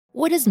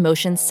What does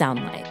motion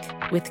sound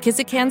like? With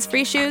Kizikans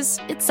free shoes,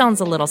 it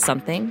sounds a little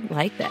something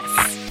like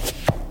this.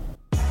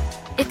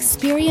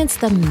 Experience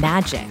the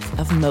magic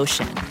of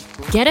motion.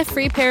 Get a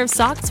free pair of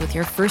socks with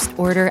your first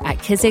order at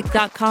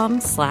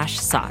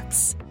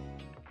kizik.com/socks.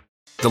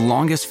 The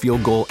longest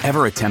field goal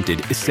ever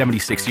attempted is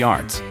 76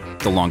 yards.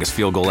 The longest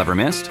field goal ever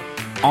missed?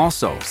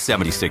 Also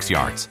 76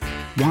 yards.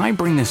 Why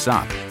bring this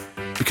up?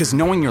 Because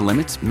knowing your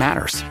limits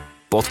matters,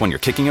 both when you're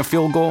kicking a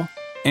field goal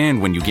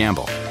and when you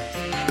gamble.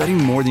 Betting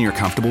more than you're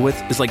comfortable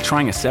with is like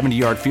trying a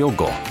 70-yard field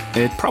goal.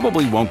 It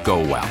probably won't go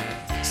well.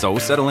 So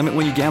set a limit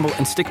when you gamble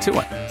and stick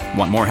to it.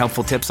 Want more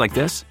helpful tips like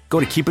this?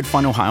 Go to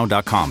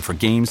keepitfunohio.com for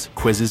games,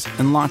 quizzes,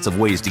 and lots of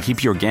ways to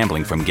keep your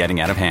gambling from getting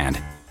out of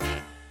hand.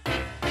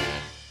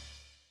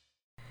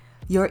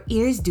 Your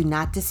ears do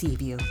not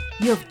deceive you.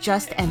 You have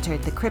just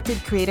entered the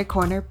Cryptid Creator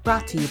Corner,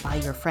 brought to you by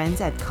your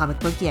friends at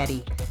Comic Book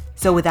Yeti.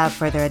 So without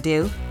further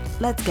ado,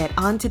 let's get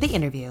on to the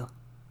interview.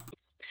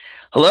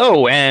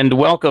 Hello and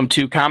welcome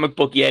to Comic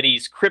Book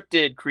Yeti's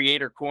Cryptid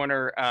Creator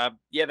Corner.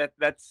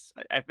 That's.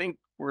 I think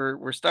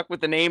we're stuck with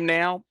the name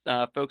now.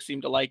 Folks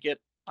seem to like it.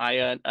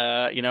 I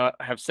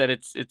have said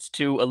it's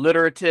too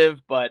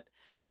alliterative, but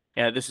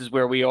this is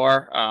where we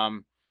are.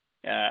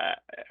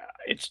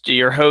 It's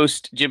your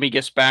host, Jimmy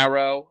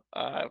Gasparo,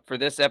 for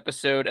this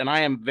episode, and I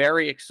am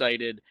very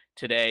excited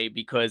today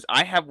because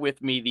I have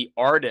with me the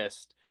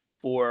artist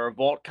for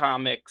Vault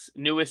Comics'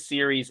 newest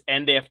series,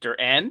 End After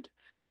End.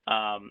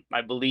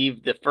 I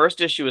believe the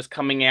first issue is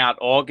coming out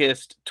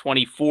August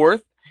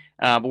 24th,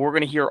 but we're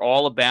going to hear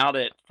all about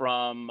it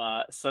from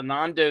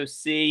Sunando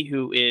C,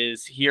 who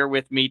is here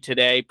with me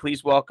today.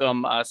 Please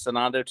welcome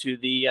Sunando to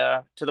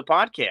the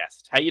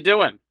podcast. How you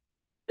doing?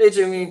 Hey,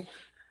 Jimmy.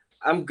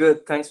 I'm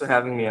good. Thanks for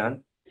having me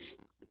on.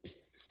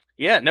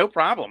 Yeah, no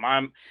problem.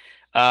 I'm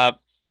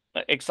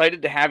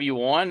excited to have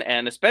you on,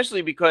 and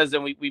especially because,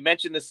 and we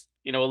mentioned this,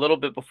 a little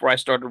bit before I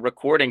started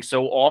recording.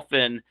 So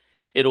often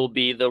it'll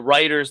be the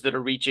writers that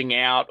are reaching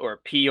out,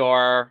 or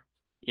PR,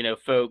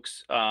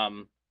 folks,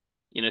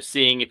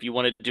 seeing if you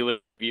want to do a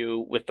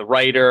review with the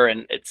writer,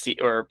 and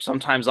or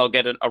sometimes I'll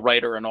get a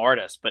writer, an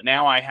artist. But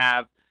now I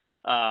have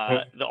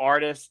the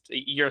artist,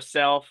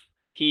 yourself,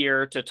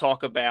 here to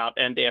talk about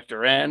End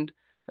After End.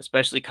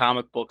 Especially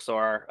comic books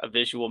are a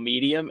visual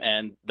medium,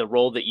 and the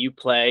role that you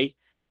play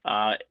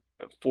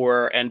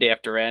for End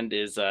After End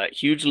is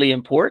hugely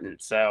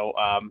important. So,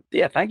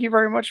 thank you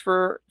very much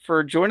for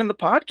joining the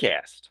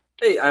podcast.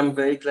 Hey, I'm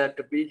very glad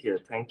to be here.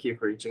 Thank you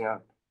for reaching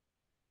out.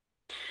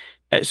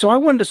 So I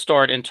wanted to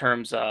start in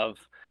terms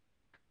of,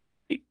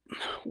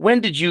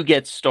 when did you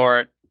get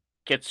started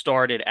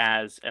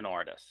as an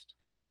artist?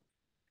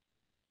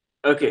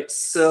 Okay,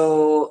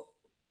 so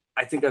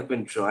I think I've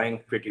been drawing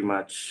pretty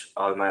much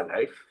all my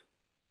life.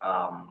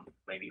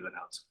 Maybe when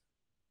I was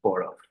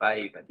 4 or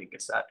 5, I think I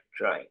started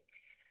drawing.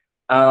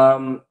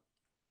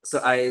 So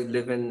I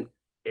live in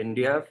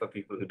India, for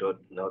people who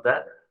don't know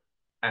that,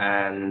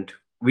 and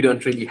we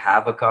don't really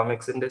have a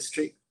comics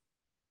industry.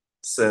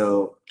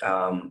 So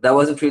that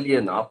wasn't really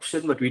an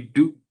option, but we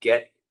do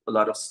get a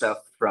lot of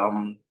stuff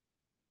from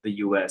the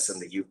US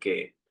and the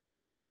UK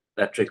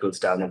that trickles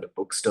down into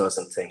bookstores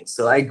and things.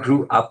 So I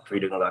grew up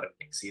reading a lot of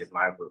DC and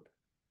Marvel.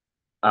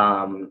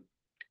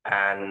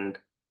 And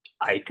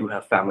I do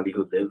have family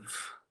who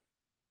live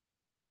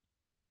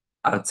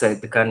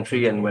outside the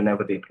country, and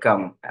whenever they'd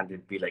come and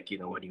they'd be like,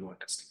 what do you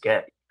want us to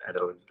get? I'd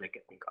always be like,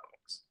 get me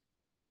comics.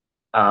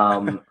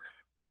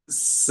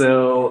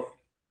 So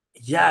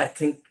yeah, I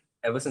think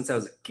ever since I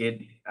was a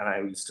kid, and I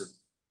used to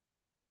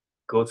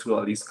go through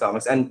all these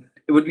comics, and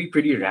it would be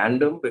pretty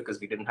random because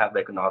we didn't have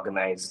like an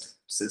organized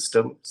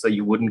system, so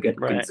you wouldn't get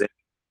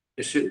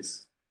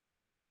issues.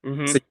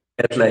 Mm-hmm. So you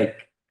get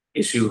like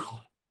issue,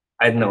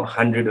 I don't know,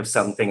 100 of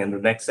something, and the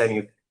next time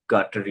you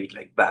got to read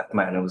like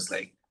Batman, it was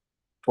like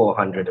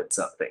 400 and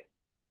something.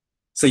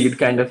 So you'd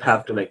kind of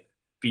have to like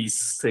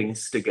piece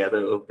things together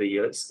over the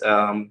years.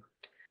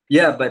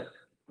 But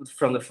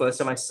from the first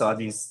time I saw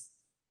these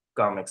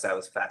comics, I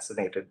was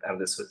fascinated, and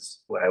this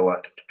was what I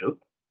wanted to do.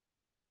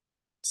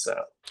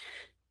 So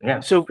yeah.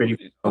 So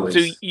in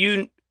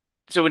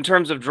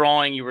terms of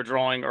drawing, you were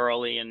drawing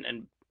early,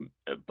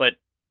 but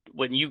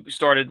when you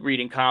started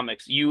reading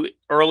comics, you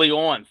early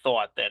on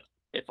thought that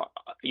if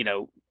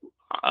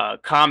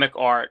comic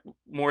art,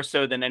 more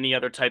so than any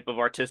other type of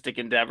artistic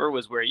endeavor,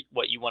 was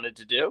what you wanted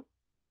to do?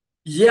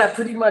 Yeah,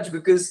 pretty much,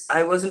 because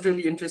I wasn't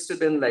really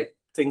interested in like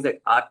things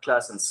like art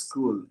class in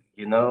school,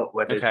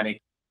 whether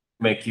it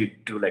make you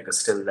do like a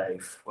still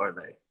life or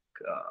like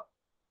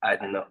I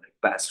don't know, like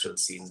pastoral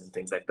scenes and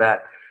things like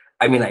that.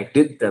 I mean, I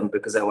did them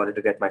because I wanted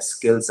to get my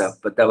skills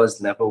up, but that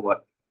was never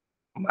what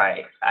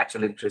my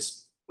actual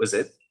interest was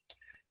in.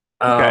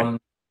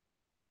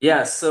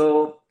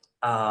 So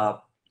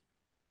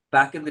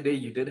back in the day,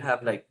 you did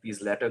have like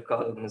these letter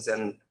columns,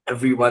 and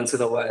every once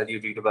in a while you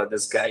read about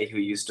this guy who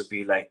used to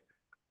be like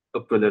a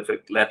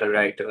prolific letter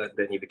writer, and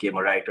then he became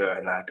a writer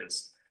and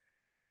artist.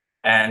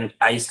 And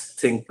I used to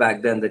think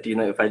back then that,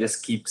 if I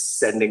just keep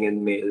sending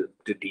in mail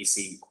to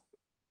DC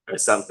or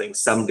something,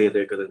 someday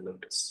they're going to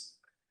notice.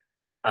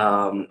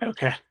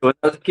 Okay. When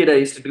I was a kid, I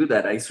used to do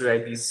that. I used to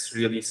write these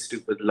really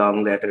stupid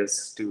long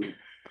letters to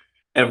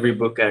every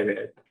book I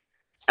read.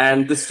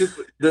 And the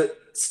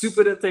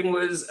stupider thing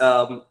was,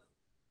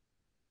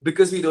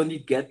 because we'd only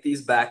get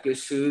these back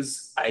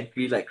issues, I'd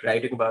be like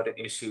writing about an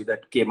issue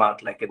that came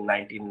out like in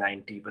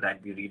 1990, but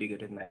I'd be reading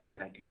it in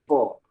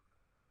 1994.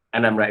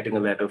 And I'm writing a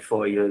letter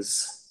 4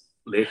 years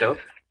later,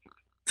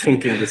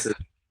 thinking this is,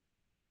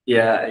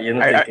 yeah,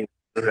 I, thinking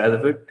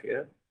relevant.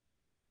 Yeah.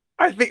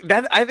 I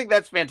think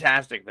that's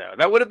fantastic though.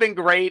 That would have been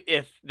great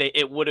if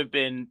it would have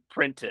been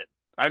printed.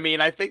 I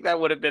mean, I think that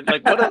would have been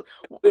like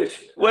Wish.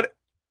 what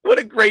what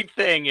a great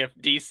thing if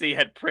DC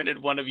had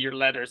printed one of your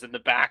letters in the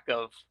back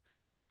of,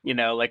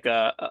 like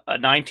a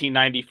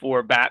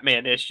 1994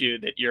 Batman issue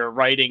that you're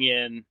writing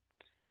in,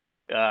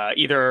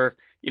 either,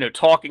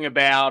 talking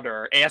about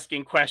or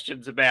asking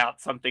questions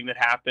about something that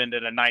happened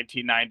in a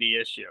 1990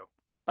 issue.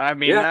 I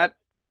mean Yeah. that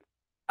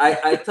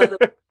I thought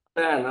that,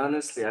 man,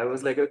 honestly, I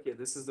was like, okay,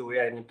 this is the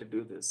way I need to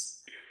do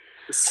this.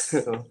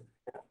 So,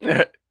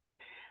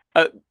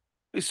 uh,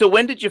 so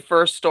when did you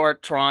first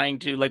start trying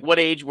to, like, what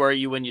age were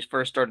you when you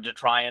first started to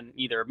try and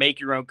either make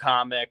your own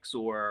comics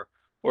or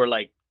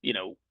like,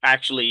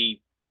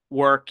 actually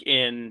work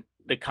in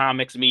the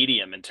comics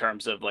medium in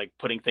terms of like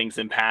putting things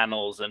in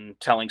panels and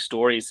telling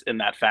stories in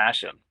that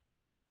fashion?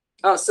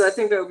 oh, so I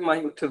think I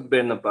might have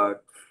been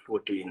about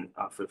 14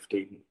 or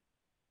 15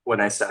 when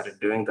I started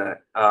doing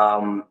that.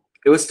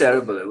 It was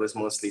terrible. It was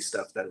mostly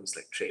stuff that was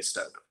like traced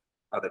out of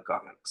other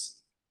comics.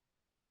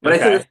 But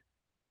Okay.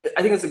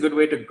 I think it's a good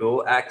way to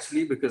go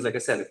actually, because like I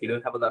said, if you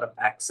don't have a lot of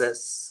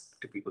access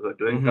to people who are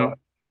doing Hmm.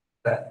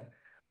 that,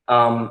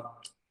 um,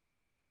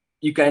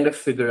 you kind of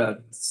figure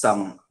out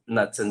some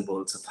nuts and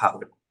bolts of how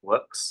it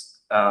works.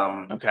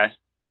 Okay.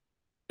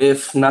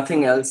 If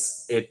nothing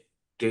else, it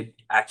did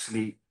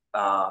actually,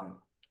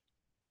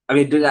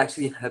 it did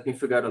actually help me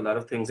figure out a lot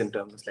of things in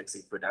terms of like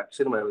say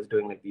production, where I was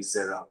doing like these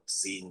Xerox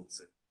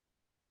zines,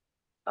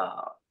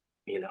 uh,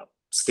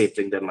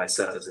 stapling them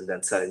myself and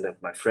then selling them to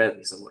my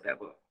friends or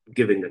whatever,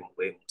 giving them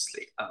away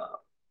mostly.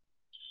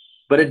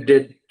 But it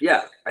did,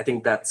 yeah, I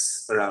think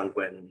that's around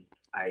when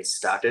I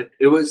started.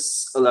 It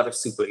was a lot of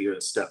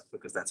superhero stuff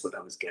because that's what I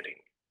was getting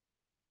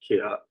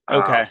here.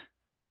 Okay.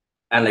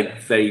 And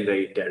like very,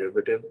 very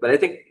derivative. But I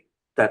think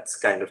that's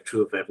kind of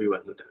true of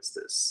everyone who does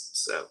this.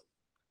 So,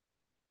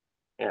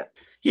 yeah.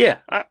 Yeah.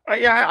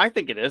 Yeah, I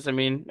think it is. I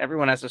mean,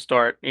 everyone has to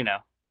start,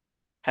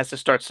 has to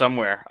start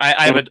somewhere.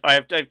 I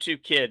have two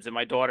kids, and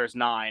my daughter's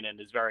 9 and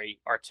is very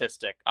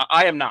artistic.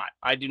 I am not.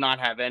 I do not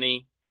have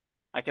any.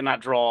 I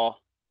cannot draw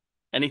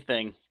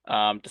anything,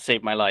 to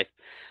save my life.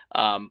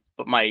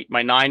 But my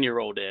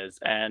 9-year-old is,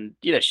 and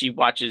she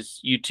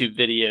watches YouTube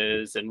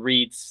videos and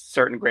reads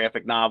certain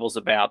graphic novels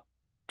about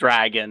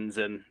dragons,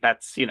 and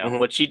that's Mhm.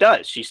 what she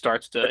does. She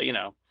starts to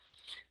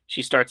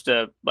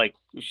like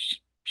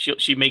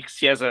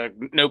she has a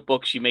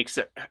notebook. She makes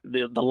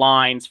the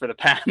lines for the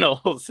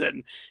panels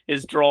and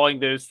is drawing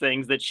those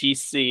things that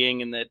she's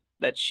seeing and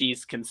that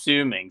she's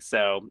consuming.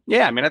 So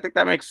yeah, I mean, I think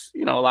that makes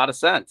a lot of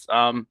sense.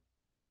 And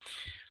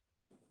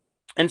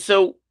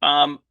so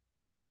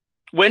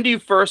when do you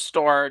first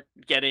start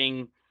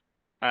getting,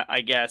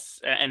 I guess,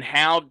 and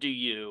how do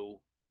you,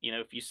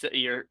 if you say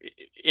you're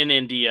in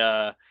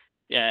India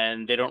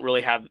and they don't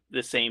really have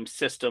the same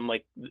system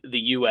like the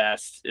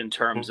US in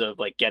terms of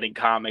like getting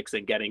comics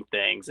and getting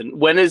things, and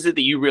when is it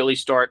that you really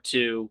start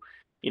to,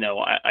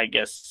 I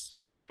guess,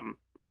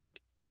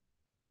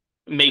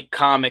 make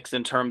comics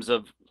in terms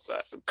of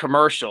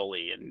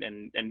commercially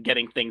and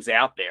getting things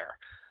out there?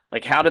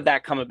 Like, how did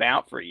that come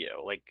about for you?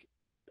 Like,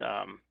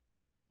 um,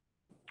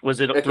 was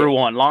it Okay. through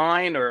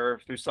online or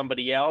through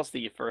somebody else that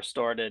you first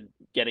started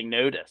getting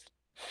noticed?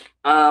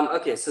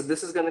 Okay, so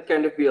this is going to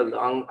kind of be a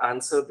long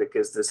answer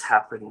because this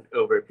happened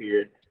over a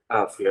period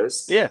of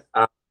years. Yeah.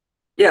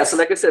 Yeah, so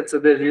like I said, so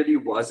there really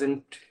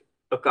wasn't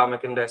a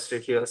comic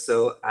industry here.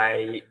 So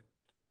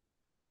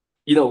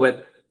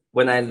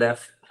when I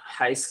left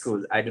high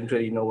school, I didn't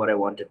really know what I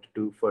wanted to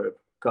do for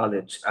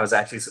college. I was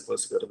actually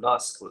supposed to go to law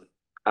school.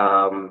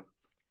 Um,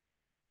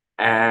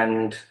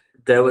 and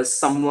there was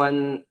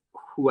someone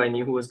who I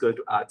knew who was going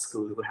to art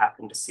school who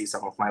happened to see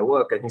some of my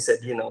work. And he said,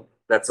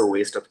 that's a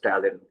waste of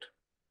talent.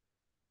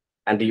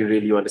 And do you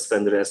really want to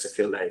spend the rest of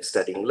your life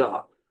studying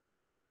law?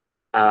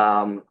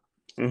 Um,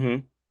 Mm-hmm.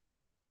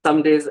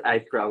 some days I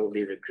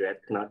probably regret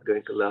not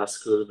going to law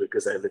school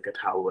because I look at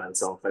how well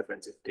some of my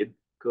friends who did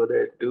go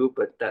there do,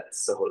 but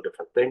that's a whole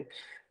different thing.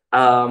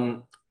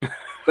 Um,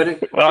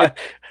 but Well,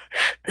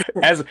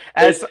 as it,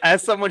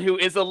 as someone who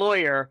is a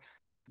lawyer,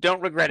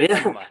 don't regret it too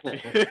yeah.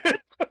 much.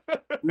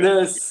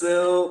 No,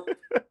 so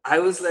I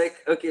was like,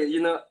 okay,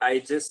 I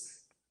just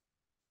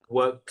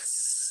worked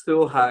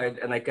so hard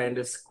and I kind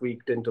of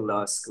squeaked into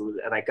law school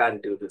and I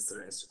can't do this the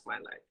rest of my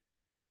life.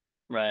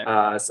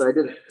 Right.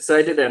 So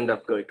I did end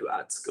up going to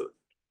art school.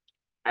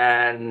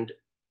 And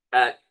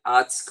at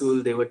art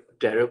school, they were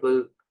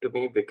terrible to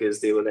me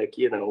because they were like,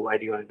 why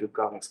do you want to do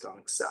comics?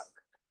 Comics suck.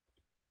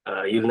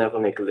 You'll never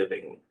make a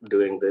living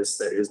doing this.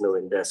 There is no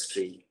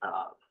industry.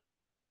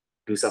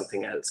 do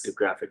something else, do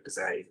graphic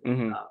design,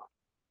 Mm-hmm.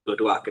 go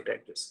to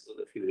architecture school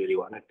if you really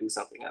want to do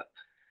something else.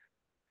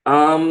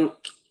 Um,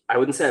 I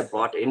wouldn't say I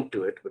bought into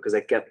it because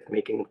I kept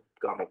making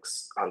comics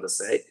on the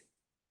side,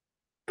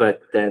 but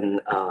then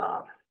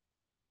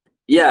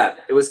yeah,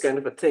 it was kind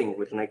of a thing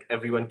with like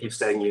everyone keeps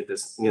telling you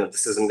this,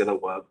 this isn't gonna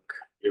work,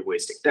 you're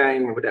wasting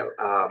time or whatever.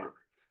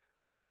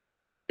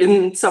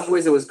 In some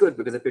ways, it was good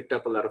because I picked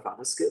up a lot of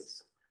other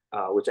skills,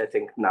 which I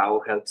think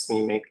now helps me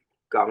make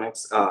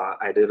comics.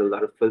 I did a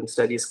lot of film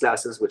studies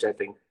classes, which I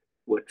think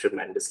were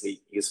tremendously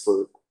useful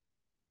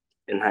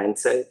in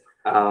hindsight.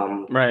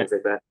 Right. Things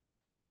like that.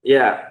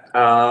 Yeah.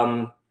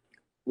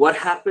 What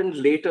happened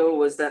later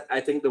was that I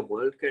think the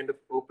world kind of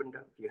opened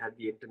up. You had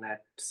the internet,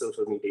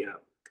 social media.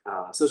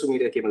 Social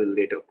media came a little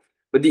later,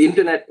 but the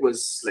internet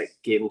was like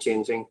game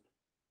changing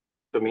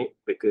for me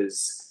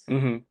because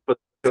Mm-hmm.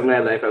 for my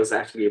life, I was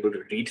actually able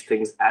to read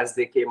things as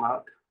they came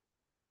out.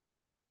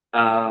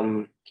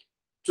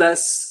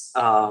 Plus,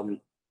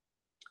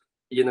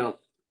 you know,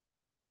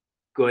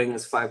 going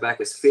as far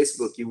back as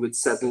Facebook, you would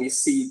suddenly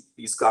see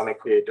these comic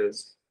creators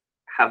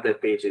have their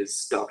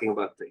pages talking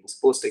about things,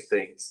 posting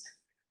things,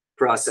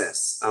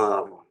 process.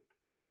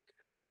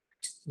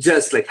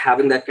 Just like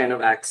having that kind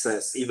of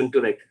access, even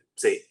to like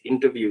say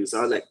interviews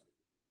or like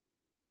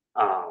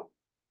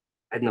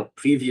I don't know,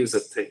 previews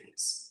of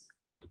things.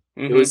 It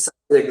Mm-hmm. was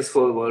like this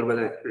whole world where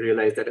I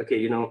realized that okay,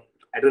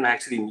 I don't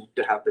actually need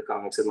to have the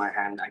comics in my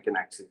hand. I can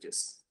actually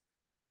just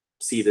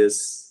see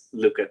this,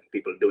 look at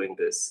people doing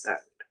this, and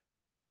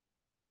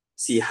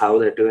see how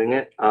they're doing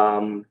it.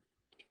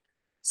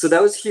 So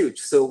that was huge.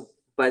 So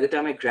by the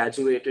time I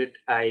graduated,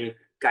 I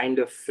kind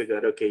of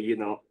figured, okay,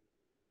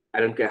 I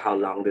don't care how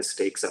long this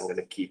takes, I'm going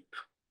to keep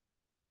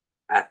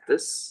at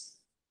this,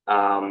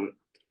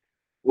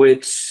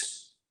 which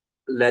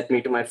led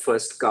me to my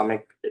first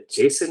comic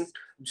adjacent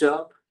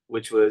job,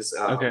 which was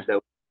Okay.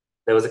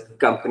 there was a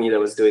company that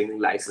was doing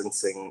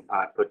licensing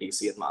art for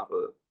DC and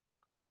Marvel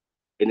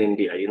in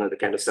India, the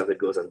kind of stuff that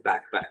goes on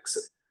backpacks,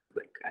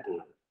 like, I don't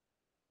know,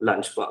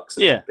 lunchbox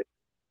or Yeah. something.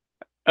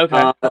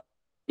 Okay.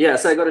 Yeah,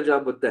 so I got a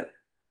job with them.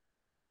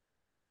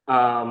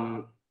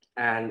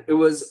 And it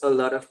was a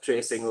lot of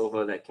tracing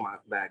over like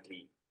Mark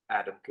Bagley,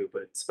 Adam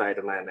Kubert,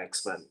 Spider-Man,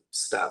 X-Men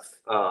stuff,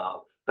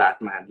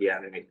 Batman, the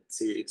animated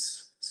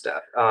series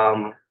stuff.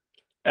 But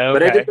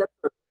Okay.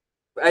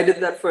 I did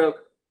that for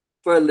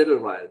a little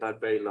while, not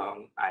very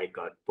long. I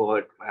got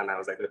bored and I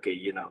was like,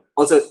 okay,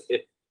 also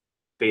it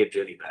paid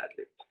really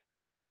badly.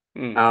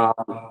 Mm.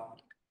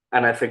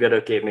 And I figured,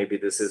 okay, maybe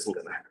this isn't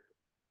gonna happen.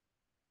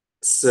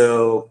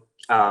 So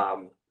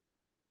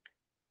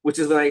which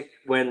is like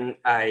when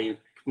I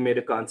made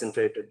a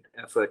concentrated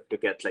effort to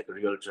get like a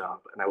real job,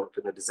 and I worked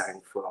in a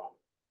design firm,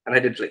 and I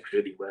did like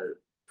really well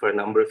for a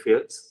number of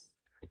years.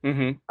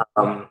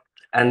 Mm-hmm.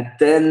 And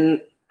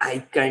then I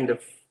kind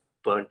of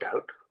burnt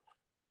out.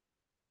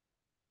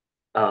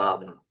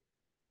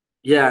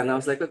 Yeah, and I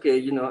was like, okay,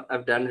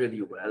 I've done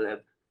really well. I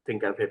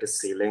think I've hit a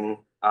ceiling.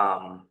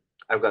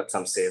 I've got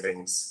some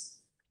savings,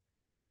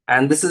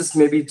 and this is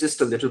maybe just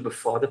a little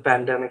before the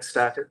pandemic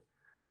started.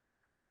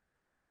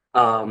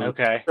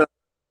 Okay.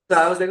 So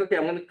I was like, okay,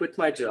 I'm gonna quit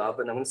my job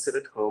and I'm gonna sit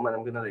at home and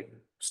I'm gonna like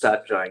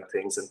start drawing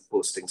things and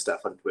posting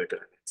stuff on Twitter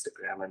and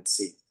Instagram and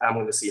see. I'm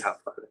gonna see how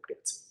far that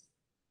gets.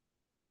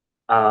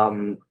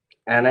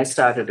 And I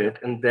started it,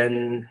 and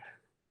then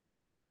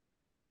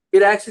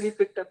it actually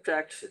picked up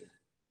traction.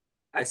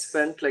 I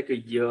spent like a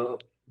year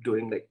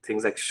doing like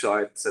things like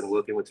shorts and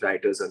working with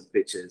writers on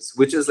pitches,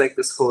 which is like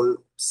this whole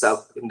sub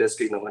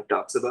industry no one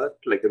talks about,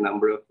 like the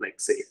number of like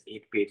say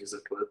 8 pages or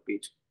 12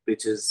 page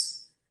pitches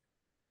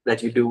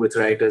that you do with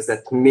writers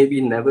that maybe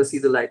never see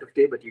the light of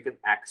day, but you can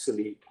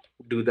actually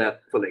do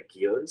that for like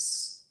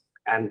years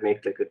and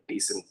make like a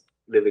decent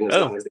living as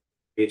Oh. long as they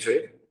page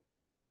rate.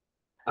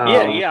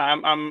 Yeah, Um,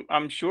 yeah,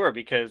 I'm sure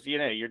because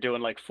you're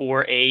doing like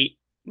 4, 8,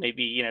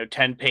 maybe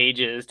 10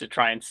 pages to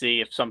try and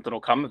see if something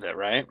will come of it,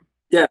 right?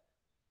 yeah.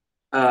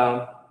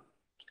 Um,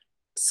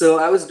 so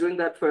I was doing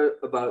that for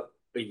about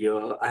a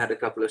year. I had a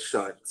couple of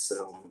shorts.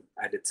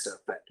 I did stuff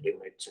at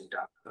Image and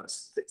Dark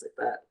Horse, things like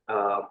that.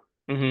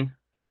 Mm-hmm.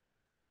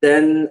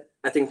 Then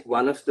I think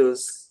one of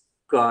those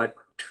got,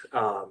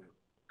 um,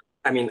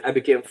 I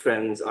became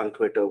friends on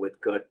Twitter with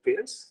Kurt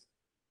Pierce.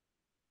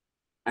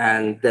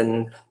 And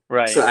then, so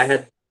Right. I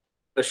had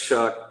a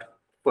short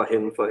for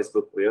him for his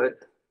book Weird,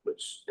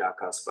 which Dark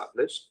Horse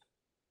published.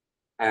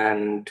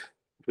 And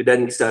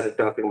we started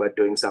talking about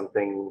doing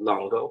something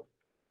longer,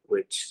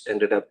 which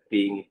ended up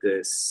being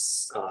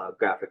this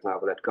graphic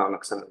novel at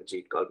Comics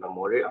Analogy called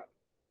Memoria.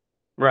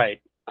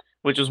 Right.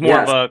 Which was more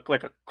of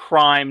Yes, a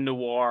crime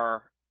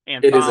noir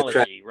it is a crime.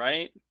 anthology,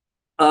 right?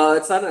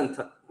 It's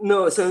not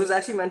no, so it was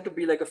actually meant to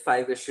be like a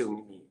 5-issue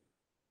mini,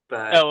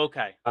 but Oh,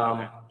 okay.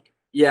 Okay.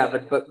 yeah,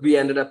 but we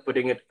ended up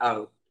putting it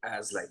out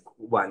as like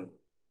one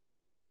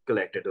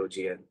collected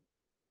OGN.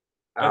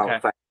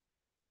 Okay.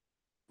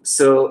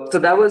 So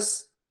that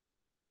was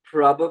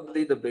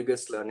probably the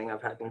biggest learning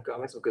I've had in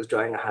comics because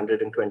drawing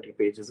 120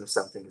 pages of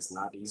something is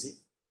not easy.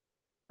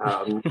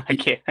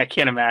 I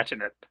can't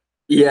imagine it.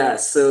 Yeah,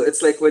 so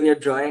it's like when you're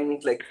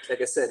drawing, like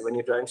I said, when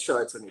you're drawing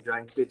shorts, when you're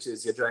drawing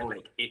pictures, you're drawing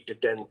like 8 to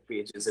 10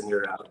 pages and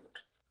you're out.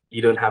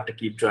 You don't have to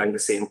keep drawing the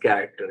same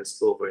characters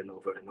over and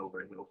over and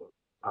over and over.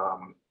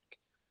 Um,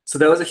 so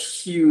that was a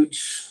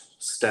huge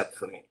step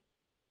for me.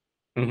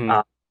 Hmm.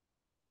 Uh,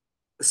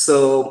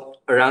 so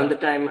around the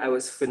time I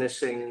was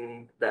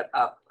finishing that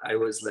up, I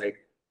was like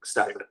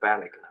starting to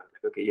panic. And I was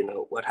like, okay,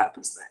 what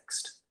happens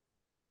next?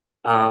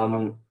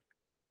 Um,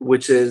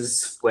 which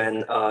is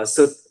when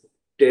so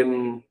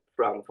Tim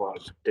from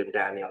Vault, Tim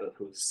Daniel,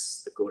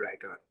 who's the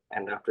co-writer,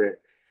 and after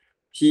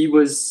he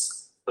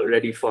was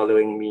already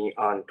following me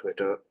on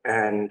Twitter,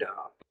 and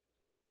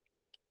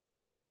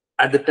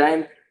at the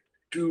time,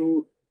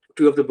 two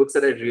of the books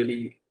that I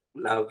really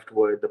loved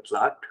were The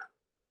Plot,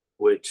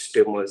 which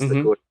Tim was the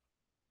Hmm. co,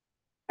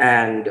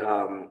 and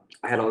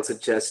I had also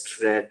just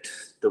read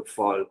The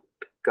Vault.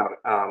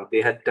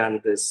 They had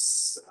done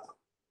this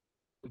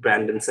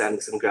Brandon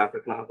Sanderson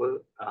graphic novel.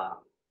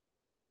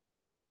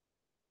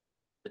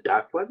 The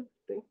Dark One,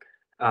 I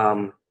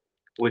think,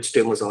 which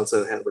Tim was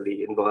also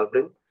heavily involved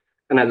in,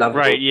 and I loved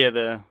Right. both. Yeah,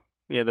 the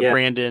Yeah,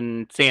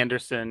 Brandon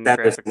Sanderson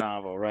graphic Sanderson.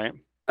 novel, right?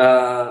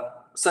 Uh,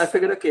 so I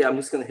figured, okay, I'm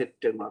just gonna hit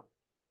Tim up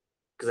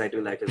because I do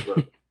like his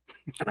work,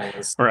 and I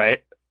was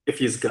Right. if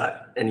he's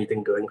got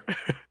anything going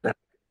that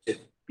I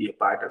should be a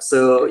part of.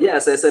 So yeah,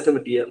 so I sent him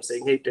a DM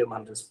saying, "Hey Tim,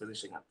 I'm just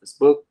finishing up this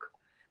book,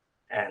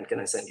 and can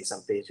I send you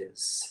some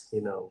pages?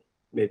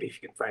 Maybe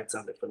if you can find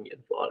something for me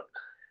involved."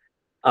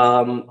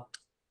 Um,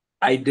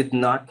 I did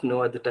not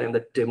know at the time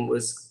that Tim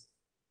was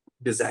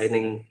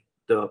designing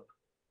the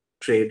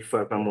trade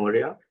for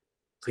Memoria.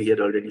 So he had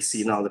already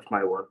seen all of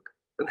my work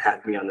and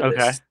had me on the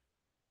Okay. list.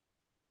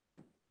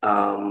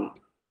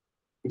 Um,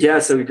 yeah,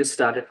 so we just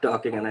started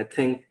talking, and I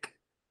think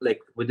like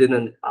within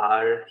an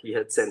hour, he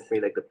had sent me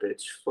like the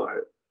pitch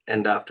for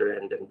End After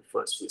End and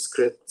first few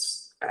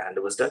scripts, and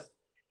it was done.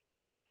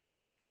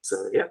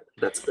 So yeah,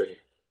 that's been the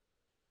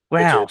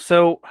Wow. journey.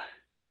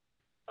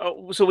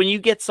 So when you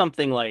get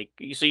something like,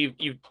 so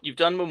you've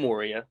done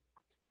Memoria,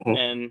 Mhm.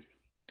 and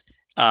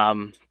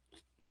um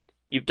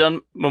you've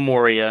done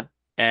Memoria,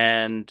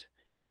 and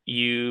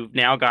you've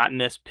now gotten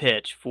this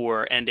pitch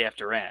for End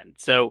After End.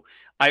 So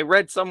I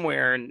read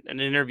somewhere in an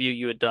interview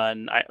you had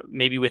done,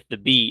 maybe with The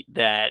Beat,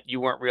 that you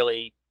weren't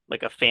really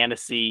like a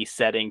fantasy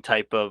setting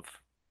type of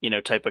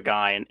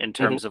guy in Mhm.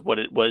 terms of what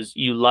it was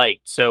you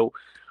liked. So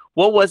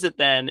what was it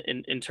then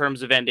in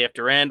terms of End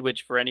After End,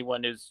 which for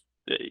anyone who's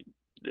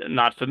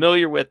not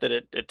familiar with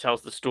it, it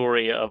tells the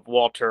story of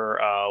Walter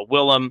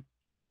Willem,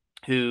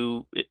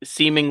 who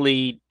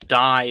seemingly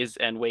dies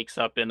and wakes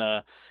up in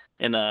the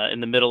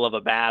middle of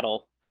a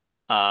battle,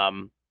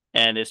 um,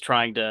 and is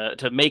trying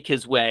to make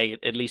his way,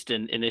 at least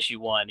in issue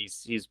one.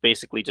 He's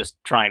basically just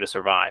trying to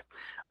survive.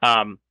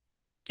 Um,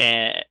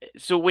 and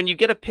so when you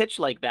get a pitch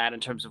like that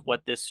in terms of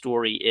what this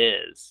story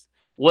is,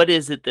 what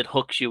is it that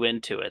hooks you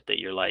into it that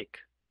you're like,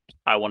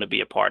 I want to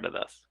be a part of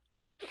this?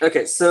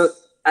 Okay, so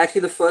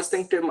actually, the first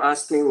thing Tim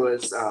asked me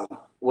was,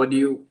 "What do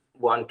you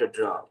want to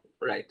draw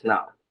right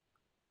now?"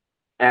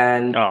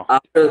 And Oh.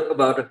 after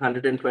about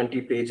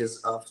 120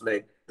 pages of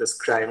like this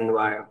crime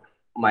noir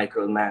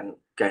Michael Mann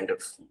kind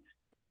of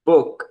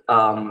book,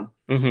 Hmm.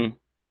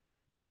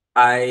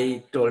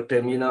 I told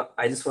him,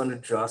 I just want to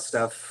draw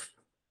stuff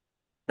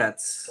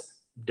that's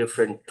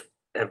different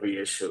every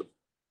issue.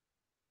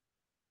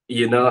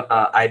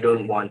 I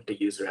don't want to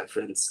use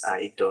reference.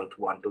 I don't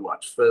want to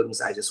watch films.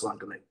 I just want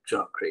to like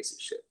draw crazy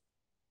shit.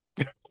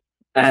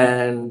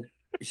 And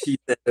he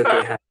said,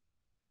 okay,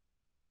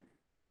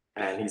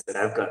 and he said,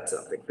 I've got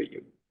something for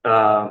you.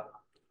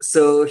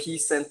 So he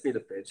sent me the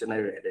pitch and I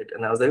read it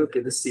and I was like,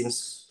 okay, this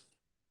seems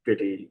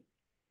pretty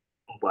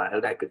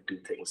wild. I could do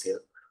things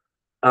here.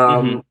 Hmm.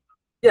 Um,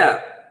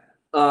 yeah,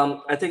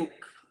 I think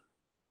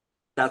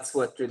that's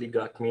what really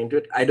got me into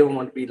it. I don't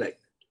want to be like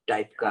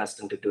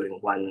typecast into doing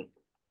one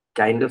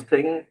kind of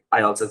thing.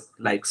 I also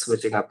like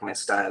switching up my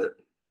style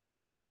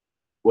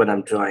when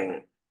I'm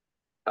drawing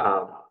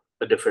um,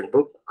 a different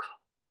book.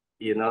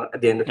 At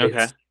the end of the day,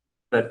 Okay.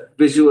 but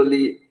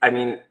visually, I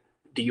mean,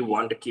 do you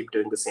want to keep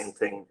doing the same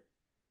thing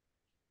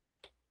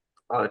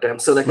all the time?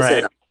 So, like I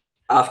said, Right.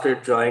 after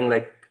drawing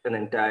like an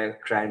entire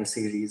crime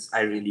series,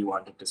 I really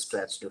wanted to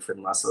stretch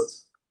different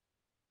muscles,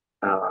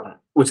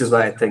 which is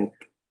why I think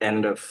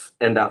End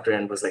After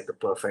End was like the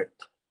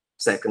perfect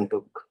second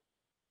book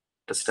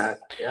to start.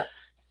 Yeah.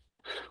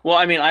 Well,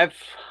 I mean, I've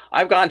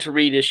gotten to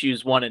read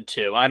issues one and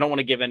two. I don't want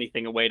to give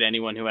anything away to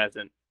anyone who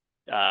hasn't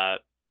uh,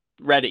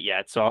 read it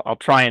yet, so I'll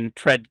try and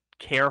tread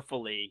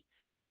carefully.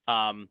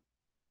 Um,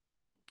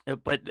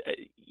 but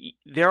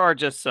there are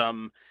just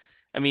some.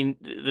 I mean,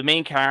 the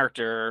main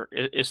character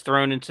is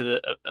thrown into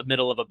the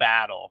middle of a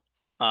battle.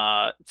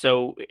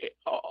 So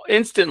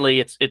instantly,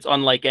 it's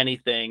unlike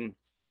anything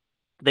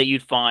that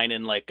you'd find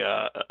in like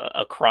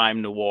a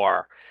crime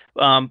noir.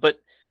 But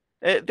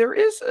there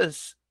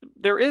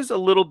there is a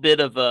little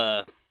bit of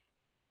a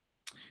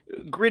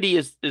gritty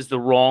is the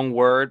wrong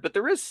word, but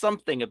there is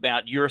something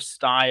about your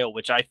style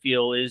which I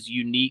feel is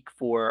unique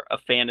for a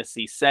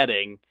fantasy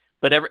setting,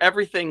 but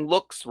everything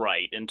looks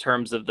right in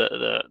terms of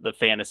the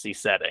fantasy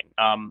setting.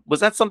 Was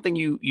that something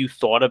you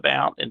thought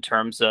about in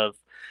terms of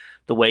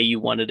the way you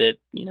wanted it,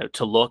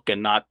 to look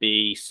and not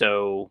be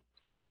so,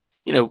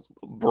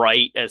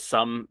 bright as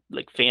some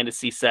like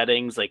fantasy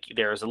settings? Like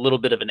there's a little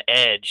bit of an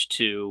edge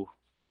to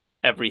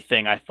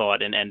everything, I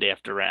thought, in End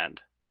After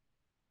End.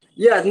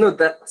 Yeah, no,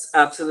 that's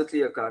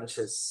absolutely a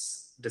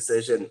conscious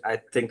decision. I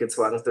think it's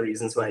one of the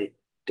reasons why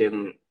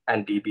Tim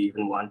and DB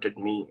even wanted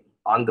me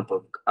on the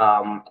book.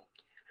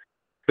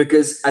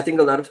 Because I think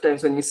a lot of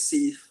times when you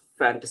see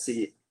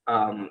fantasy,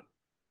 I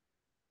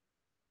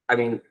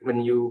mean,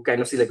 when you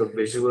kind of see like a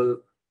visual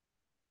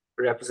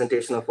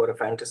representation of what a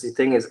fantasy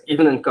thing is,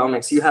 even in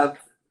comics, you have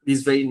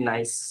these very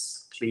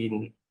nice,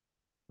 clean,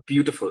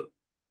 beautiful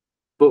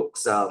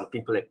books.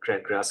 People like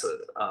Craig Russell,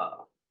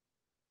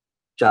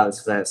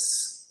 Charles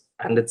Vess,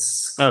 and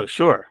it's Oh,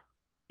 sure.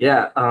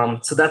 yeah.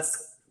 So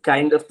that's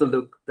kind of the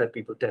look that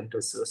people tend to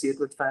associate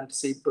with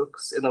fantasy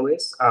books in a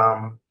ways.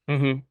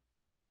 Hmm.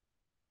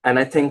 And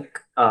I think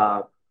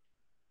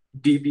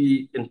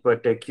DB in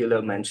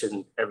particular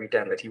mentioned every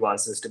time that he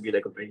wants this to be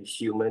like a very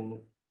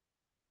human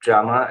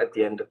drama. At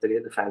the end of the day,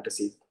 the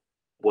fantasy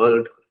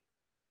world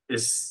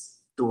is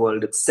the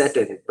world it's set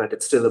in, but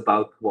it's still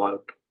about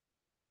Walt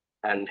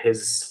and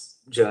his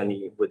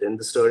journey within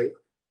the story.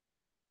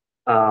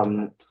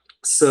 Um,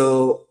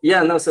 so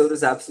yeah, no, so it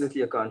was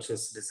absolutely a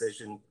conscious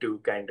decision to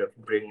kind of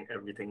bring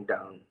everything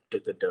down to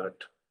the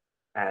dirt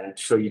and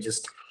show you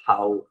just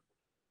how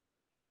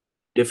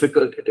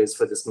difficult it is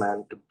for this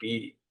man to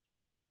be.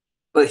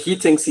 But he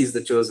thinks he's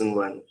the chosen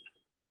one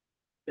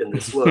in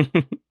this world.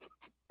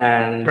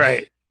 And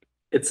Right.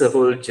 it's a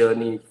whole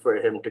journey for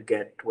him to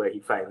get where he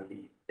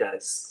finally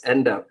does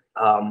end up.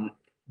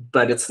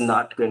 But it's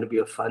not going to be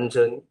a fun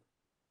journey.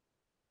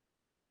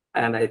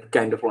 And I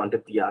kind of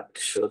wanted the art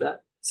to show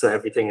that. So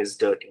everything is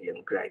dirty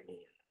and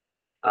grimy.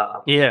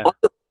 Yeah.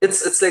 Also,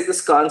 it's like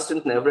this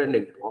constant,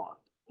 never-ending war.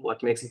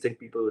 What makes you think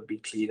people would be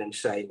clean and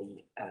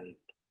shiny and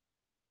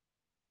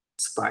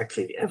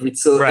sparkly?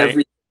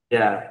 Right.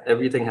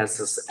 Everything has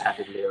this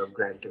added layer of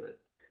grime to it.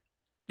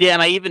 Yeah,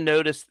 and I even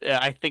noticed,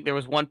 I think there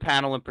was one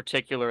panel in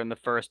particular in the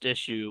first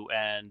issue,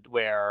 and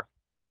where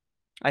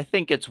I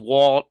think it's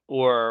Walt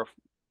or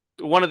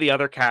one of the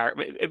other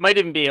characters. It might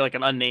even be like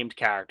an unnamed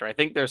character. I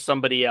think there's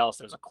somebody else.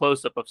 There's a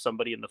close up of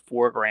somebody in the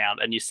foreground,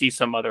 and you see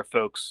some other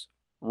folks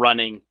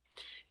running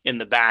in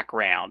the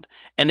background,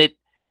 and it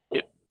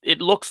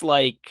looks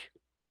like,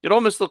 it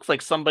almost looks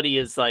like somebody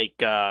is like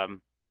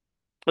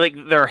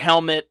their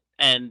helmet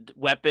and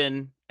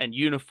weapon and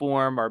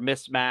uniform are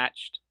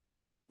mismatched.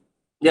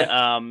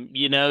 Yeah.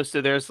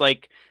 So there's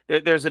like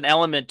there's an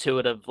element to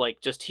it of like,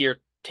 just here,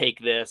 take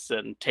this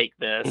and take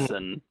Mhm. this.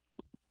 And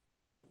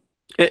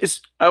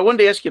I wanted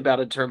to ask you about,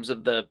 in terms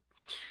of the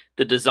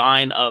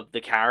design of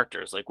the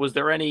characters. Like, was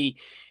there any,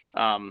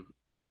 um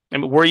I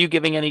mean, were you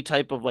giving any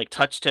type of like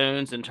touch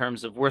tones in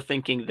terms of, we're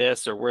thinking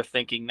this or we're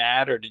thinking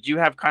that, or did you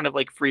have kind of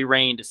like free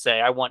reign to say,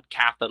 I want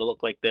Katha to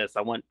look like this,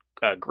 I want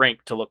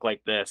Grink to look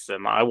like this,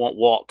 and I want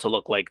Walt to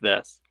look like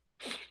this?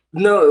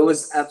 No, it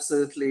was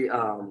absolutely.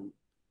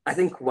 I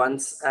think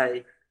once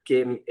I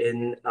came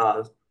in,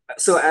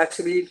 so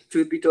actually,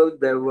 truth be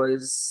told, there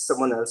was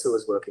someone else who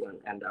was working on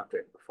End After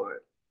It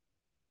before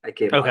I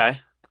came on, Okay.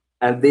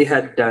 and they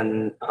had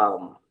done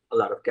a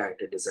lot of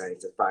character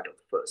designs as part of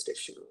the first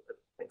issue and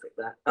things like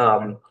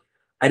that.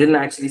 I didn't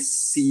actually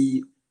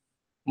see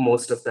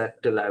most of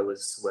that till I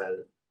was well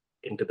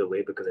into the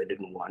way because I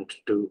didn't want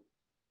to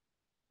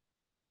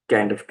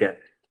kind of get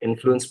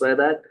influenced by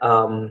that.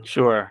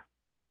 Sure.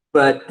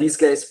 But these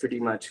guys pretty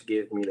much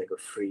gave me like a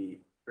free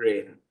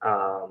reign,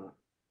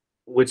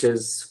 which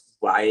is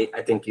why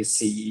I think you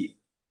see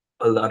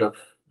a lot of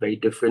very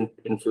different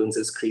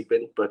influences creep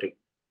in, but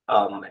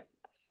um,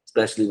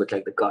 especially with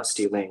like the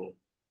costuming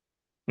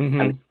and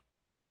Hmm.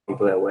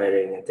 people are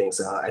wearing and things.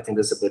 I think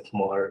there's a bit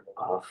more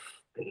of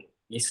an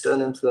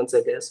Eastern influence,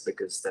 I guess,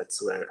 because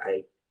that's where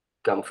I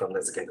come from.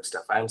 That's the kind of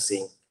stuff I'm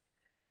seeing.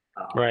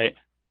 Um, Right.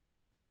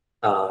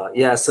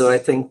 yeah, so I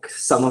think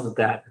some of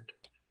that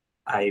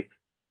I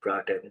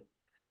brought in.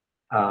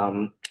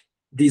 Um,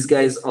 these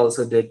guys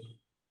also did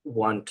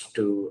want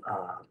to,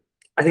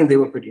 I think they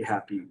were pretty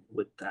happy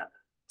with that.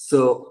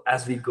 So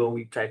as we go,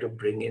 we try to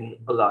bring in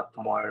a lot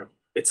more.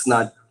 It's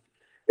not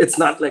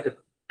like a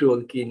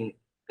Tolkien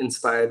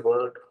inspired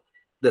world.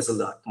 There's a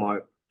lot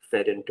more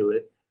fed into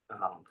it.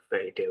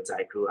 Fairy tales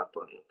I grew up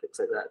on, things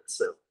like that.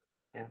 So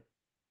yeah.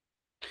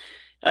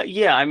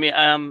 Yeah, I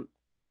mean,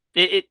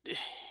 it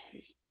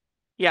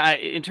yeah,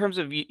 in terms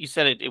of, you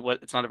said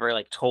it's not a very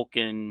like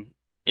Tolkien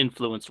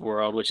influenced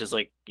world, which is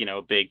like,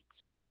 a big,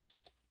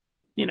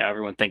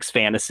 everyone thinks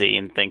fantasy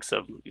and thinks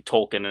of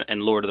Tolkien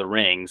and Lord of the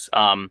Rings.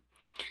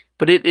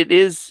 But it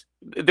is,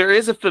 there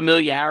is a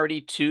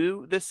familiarity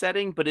to the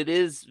setting, but it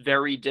is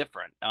very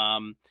different.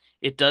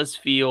 It does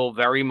feel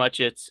very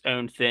much its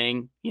own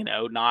thing,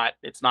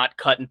 it's not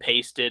cut and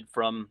pasted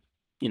from,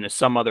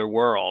 some other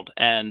world.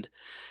 And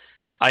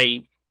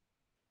I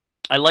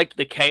I liked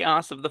the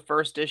chaos of the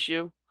first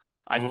issue.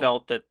 I Mhm.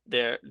 felt that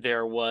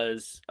there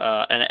was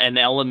an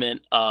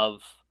element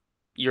of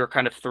you're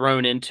kind of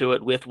thrown into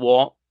it with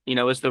Walt,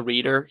 as the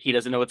reader. He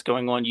doesn't know what's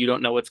going on. You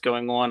don't know what's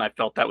going on. I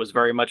felt that was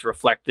very much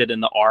reflected in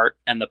the art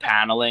and the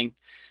paneling.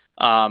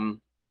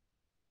 Um,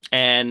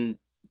 and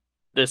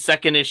the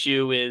second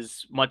issue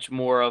is much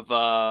more of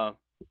a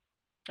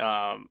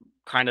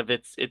kind of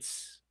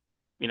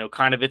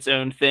kind of its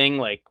own thing.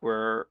 Like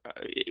we're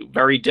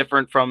very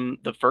different from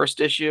the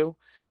first issue.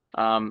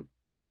 Um,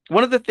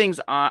 one of the things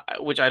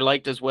which I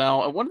liked as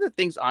well, and one of the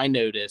things I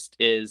noticed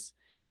is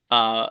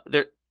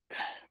there.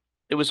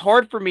 It was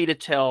hard for me to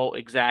tell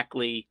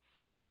exactly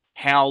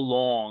how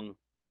long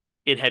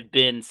it had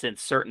been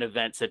since certain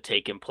events had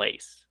taken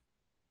place.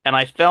 And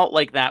I felt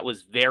like that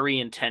was very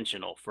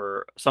intentional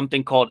for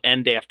something called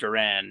End After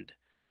End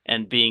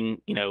and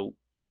being,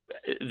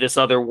 this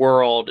other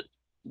world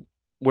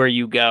where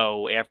you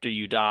go after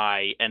you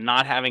die and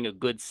not having a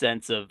good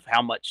sense of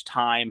how much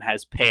time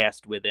has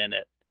passed within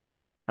it.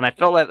 And I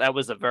felt that that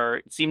was a very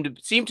it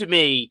seemed to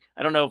me,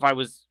 I don't know if I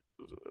was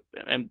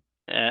am,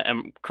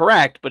 am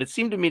correct, but it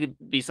seemed to me to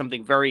be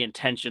something very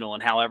intentional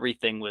in how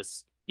everything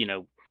was,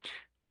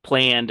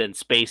 planned and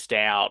spaced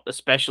out,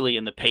 especially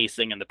in the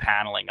pacing and the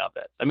paneling of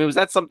it. I mean, was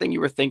that something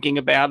you were thinking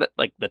about it,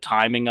 like the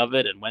timing of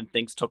it and when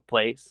things took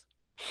place?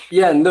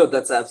 Yeah, no,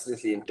 that's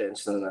absolutely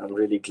intentional. I'm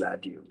really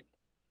glad you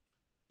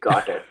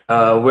got it.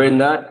 We're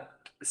not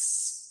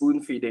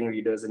spoon feeding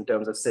readers in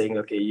terms of saying,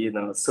 okay,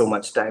 so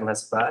much time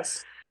has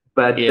passed,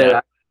 but there Yeah.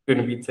 are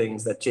going to be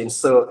things that change.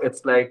 So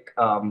it's like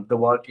the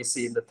Walt you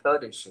see in the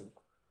third issue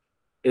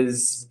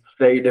is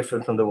very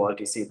different from the Walt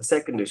you see in the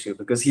second issue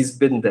because he's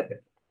been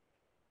there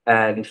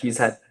and he's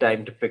had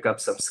time to pick up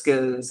some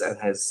skills and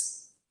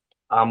his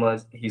armor,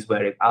 he's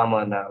wearing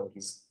armor now,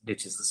 he's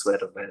ditches the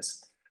sweater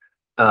vest.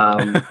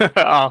 Um,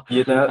 Oh,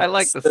 you I know,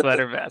 like the so,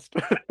 sweater vest.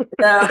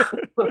 yeah.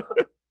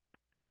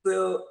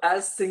 So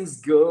as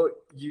things go,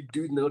 you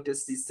do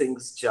notice these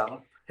things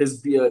jump. His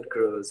beard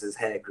grows, his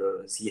hair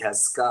grows, he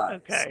has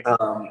scars. Okay. But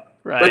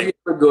we Right.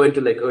 never go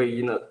into like, oh,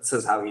 this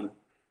is how he.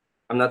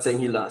 I'm not saying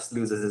he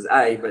loses his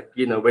eye, but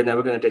we're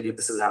never going to tell you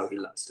this is how he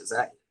lost his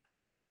eye.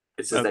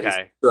 It's just that he's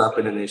Okay. grew up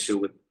in an issue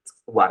with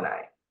one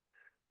eye.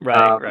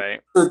 Right, Um,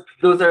 right. so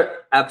those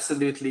are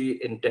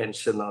absolutely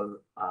intentional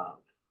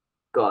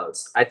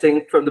calls. I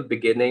think from the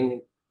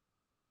beginning,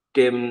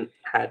 Tim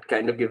had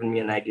kind of given me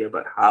an idea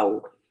about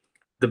how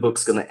the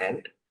book's going to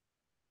end.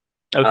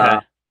 Uh, Okay.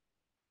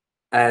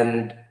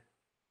 and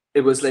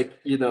it was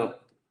like,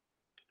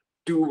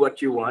 do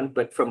what you want,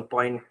 but from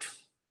point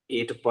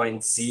A to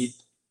point Z,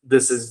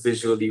 this is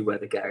visually where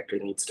the character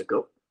needs to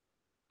go.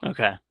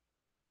 Okay.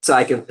 So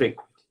I can pick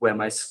where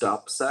my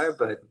stops are,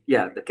 but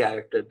yeah, the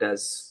character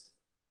does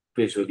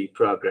visually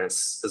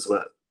progress as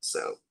well.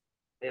 So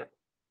yeah.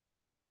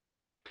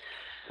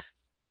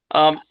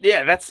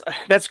 Yeah,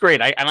 that's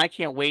great. I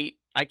can't wait.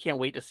 I can't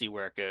wait to see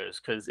where it goes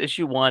because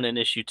issue one and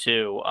issue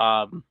two.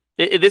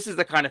 This is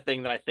the kind of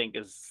thing that I think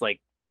is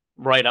like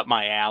right up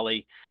my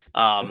alley.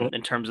 Mhm.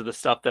 In terms of the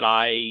stuff that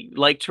I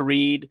like to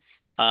read.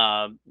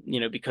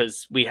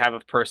 Because we have a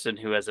person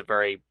who has a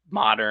very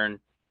modern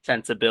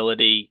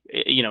sensibility.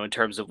 In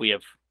terms of we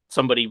have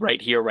somebody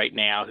right here, right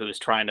now, who is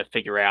trying to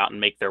figure out and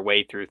make their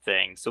way through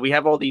things. So we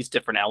have all these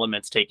different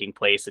elements taking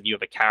place, and you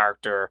have a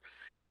character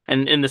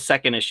and in the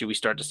second issue, we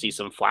start to see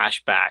some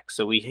flashbacks.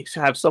 So we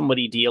have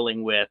somebody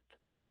dealing with,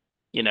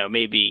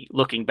 maybe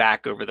looking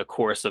back over the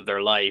course of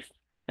their life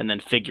and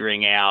then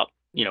figuring out,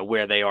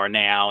 where they are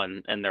now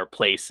and their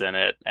place in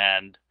it.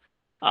 And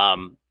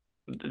um,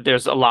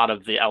 there's a lot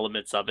of the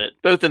elements of it,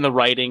 both in the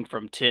writing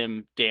from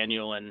Tim,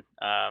 Daniel, and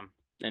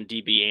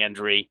DB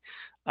Andre,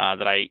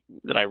 that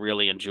I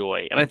really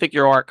enjoy. And I think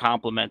your art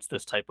complements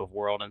this type of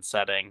world and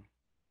setting,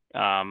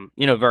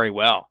 very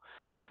well.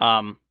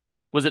 Um,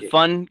 was it Yeah.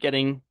 fun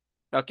getting,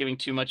 without giving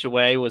too much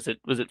away? Was it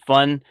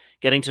fun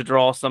getting to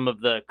draw some of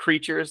the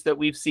creatures that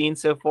we've seen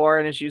so far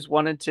in issues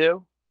one and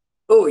two?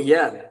 Oh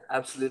yeah,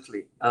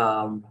 absolutely.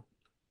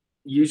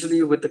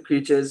 Usually with the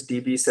creatures,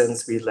 DB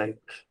sends me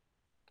like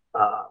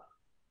uh,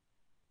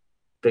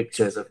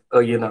 pictures of,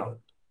 oh,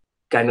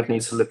 kind of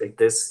needs to look like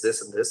this,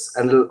 and this,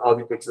 and it'll all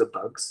be pictures of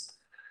bugs.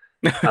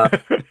 Uh,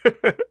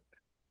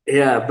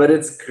 Yeah, but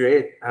it's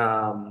great.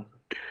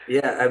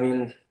 Yeah, I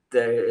mean,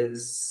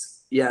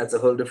 it's a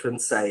whole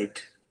different side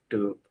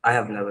to, I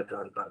have never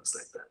drawn bugs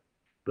like that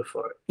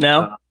before.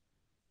 No?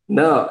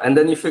 No, and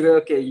then you figure,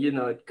 okay,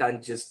 it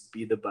can't just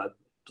be the bug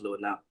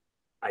blown up.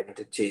 I need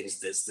to change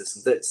this,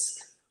 and this.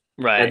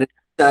 And Right. then you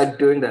start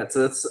doing that.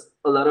 So it's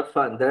a lot of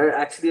fun. There are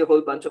actually a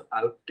whole bunch of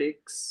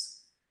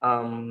outtakes.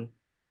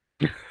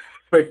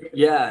 But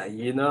yeah,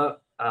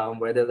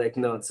 where they're like,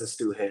 no, it's just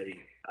too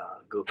hairy.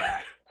 Go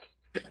back.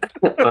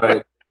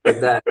 Or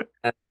like that.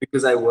 And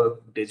because I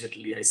work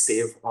digitally, I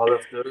save all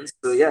of those.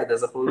 So yeah,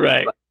 there's a whole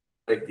Right. bunch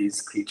of, like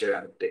these creature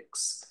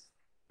outtakes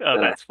Oh,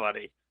 that that's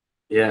funny.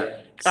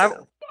 yeah. I,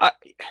 So I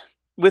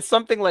with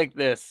something like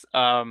this,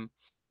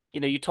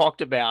 you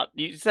talked about,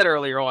 you said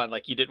earlier on,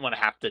 like you didn't want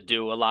to have to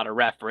do a lot of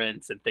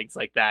reference and things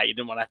like that. You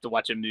didn't want to have to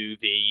watch a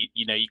movie.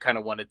 You kind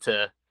of wanted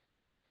to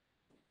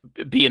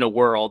be in a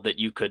world that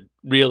you could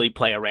really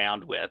play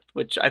around with,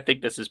 which I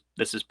think this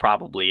is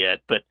probably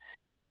it. But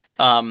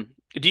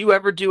do you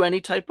ever do any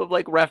type of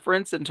like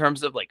reference in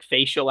terms of like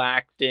facial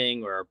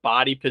acting or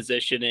body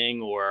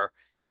positioning, or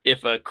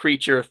if a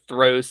creature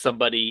throws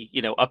somebody,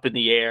 up in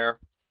the air?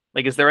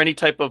 Like, is there any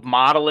type of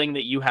modeling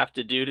that you have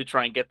to do to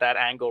try and get that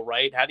angle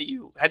right? How do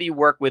you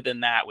work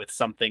within that with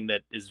something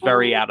that is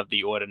very Mm, out of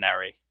the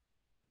ordinary?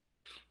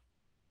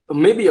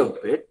 maybe a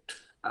bit.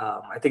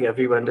 I think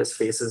everyone just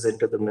faces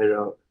into the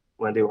mirror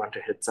when they want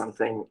to hit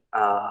something.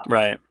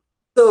 Right.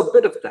 So a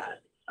bit of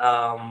that.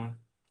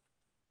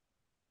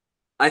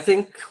 I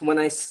think when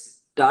I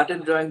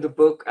started drawing the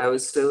book, I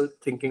was still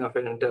thinking of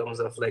it in terms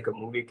of like a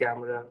movie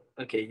camera.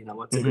 Okay,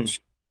 what's a good Hmm.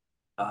 shot?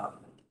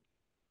 Um,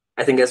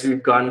 I think as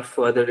we've gone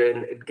further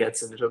in, it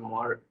gets a little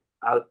more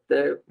out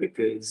there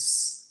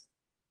because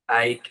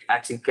I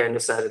actually kind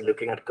of started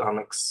looking at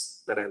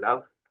comics that I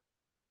love.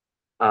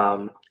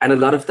 And a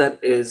lot of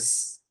that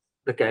is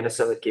the kind of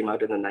stuff that came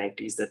out in the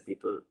 90s that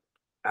people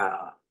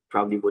uh,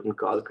 probably wouldn't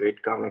call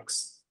great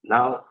comics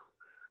now.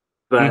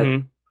 But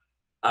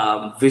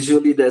Hmm.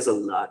 visually, there's a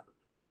lot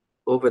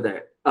over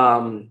there. I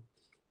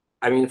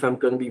mean, if I'm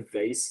going to be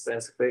very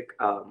specific,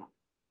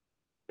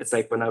 it's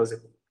like when I was a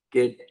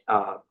kid,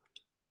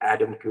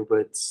 Adam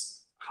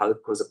Kubert's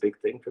Hulk was a big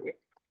thing for me.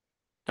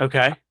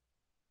 Okay.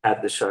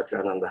 Had the short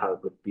run on the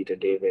Hulk with Peter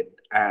David,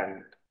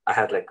 and I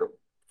had like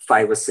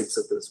 5 or 6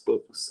 of those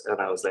books, and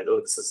I was like,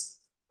 oh, this is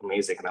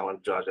amazing, and I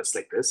want to draw just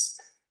like this.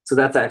 So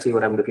that's actually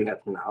what I'm looking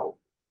at now,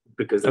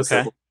 because there's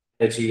Okay. certain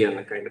energy and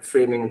a kind of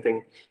framing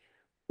thing,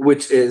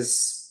 which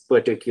is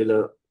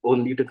particular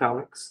only to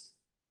comics.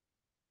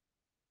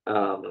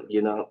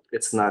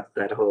 It's not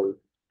that whole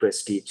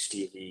prestige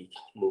TV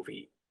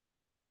movie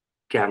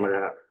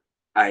camera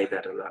eye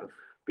that a lot of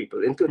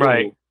people, including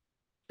Right. me,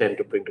 tend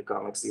to bring to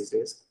comics these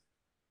days.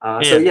 So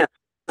Yeah. yeah,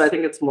 so I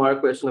think it's more a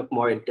question of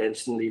more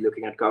intentionally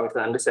looking at comics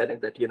and understanding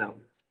that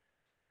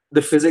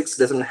the physics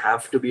doesn't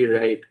have to be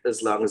right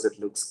as long as it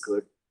looks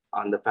good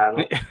on the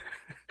panel.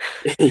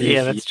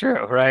 Yeah, that's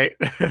true, right?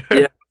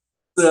 Yeah.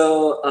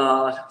 So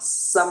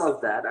some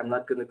of that, I'm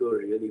not going to go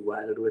really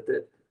wild with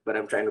it, but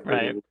I'm trying to bring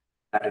Right. in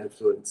that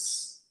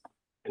influence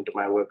into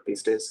my work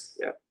these days.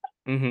 Yeah.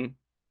 Hmm.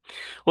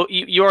 Well,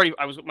 you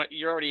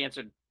already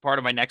answered part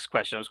of my next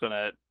question. I was going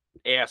to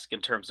ask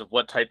in terms of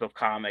what type of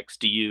comics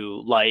do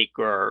you like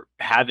or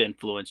have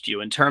influenced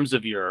you in terms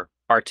of your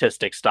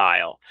artistic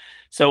style.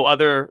 So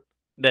other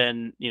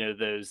than,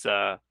 those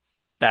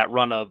that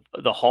run of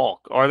the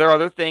Hulk, are there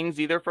other things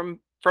either from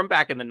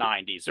back in the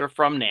 90s or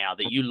from now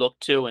that you look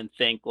to and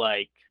think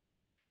like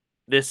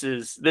this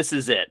is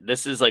it.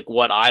 This is like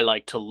what I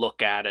like to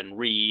look at and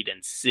read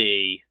and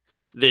see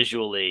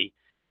visually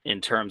in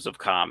terms of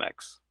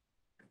comics.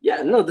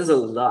 Yeah, no, there's a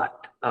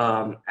lot.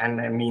 And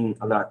I mean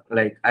a lot.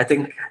 Like I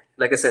think,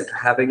 like I said,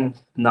 having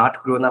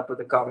not grown up with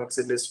the comics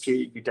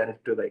industry, you tend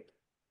to like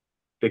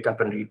pick up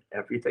and read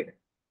everything.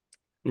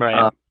 Right.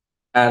 Uh,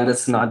 and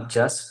it's not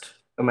just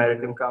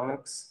American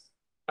comics.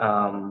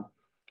 Um,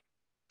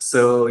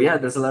 so yeah,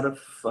 there's a lot of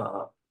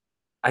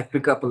I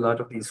pick up a lot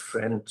of these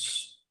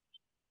French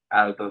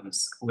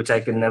albums, which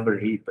I can never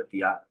read, but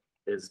the art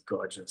is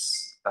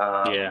gorgeous.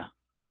 Yeah.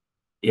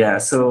 Yeah,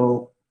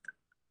 so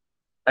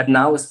and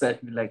now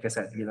especially, like I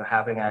said,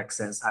 having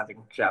access,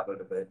 having traveled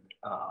a bit,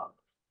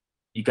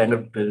 you kind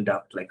of build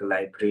up like a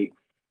library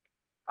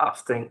of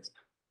things.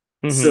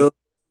 Hmm. So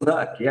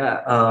that,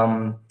 yeah,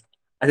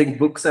 I think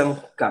books I'm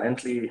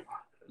currently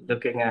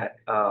looking at.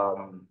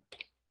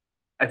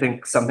 I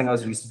think something I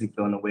was recently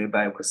blown away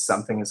by was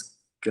Something is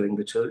Killing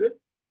the Children.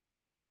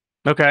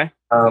 Okay.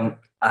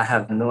 I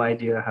have no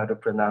idea how to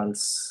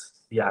pronounce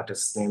the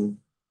artist's name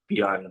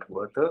beyond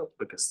Werther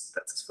because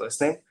that's his first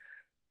name.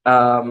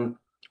 Um,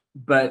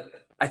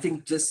 but I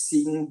think just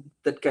seeing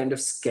that kind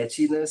of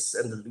sketchiness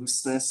and the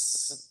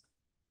looseness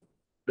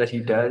that he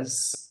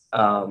does,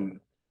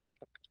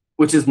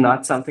 which is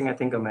not something I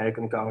think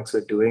American comics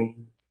were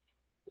doing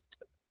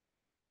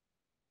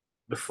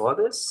before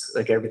this.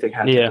 Like everything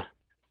had to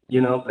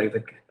Yeah.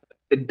 go,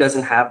 it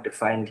doesn't have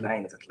defined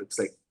lines. It looks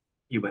like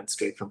you went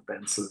straight from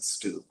pencils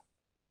to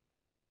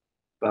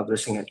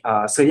publishing it.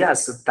 So yeah,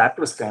 so that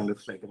was kind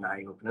of like an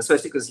eye opener,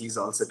 especially because he's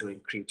also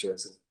doing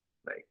creatures and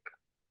like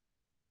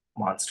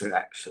monster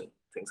action,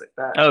 things like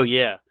that. Oh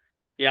yeah.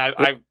 Yeah,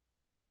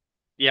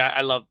 yeah,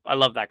 I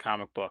love that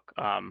comic book.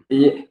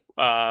 Yeah,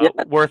 yeah.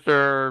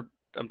 Werther,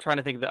 I'm trying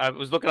to think I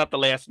was looking up the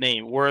last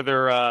name.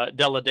 Werther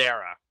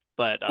Deladera,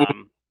 but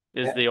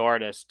is Yeah. the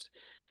artist.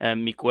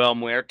 And Miguel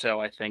Muerto,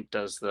 I think,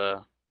 does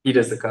He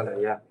does the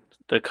color, yeah.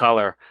 the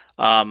color.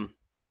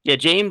 Yeah,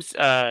 James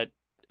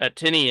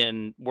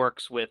Tinian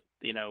works with,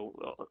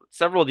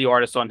 several of the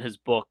artists on his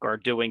book are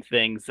doing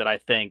things that I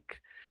think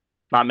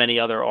not many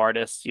other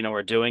artists,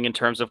 are doing in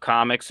terms of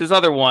comics. His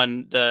other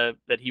one,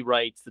 that he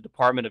writes, The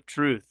Department of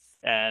Truth,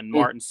 and Mm.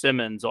 Martin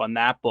Simmons on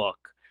that book,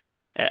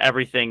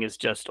 everything is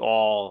just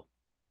all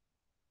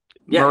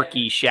Yeah.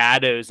 murky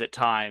shadows at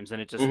times,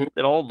 and Mhm.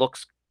 it all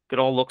looks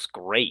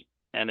great.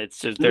 And it's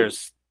just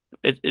Mm.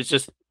 it's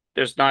just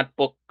there's not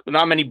book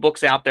not many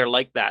books out there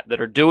like that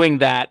are doing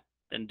that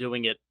and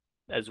doing it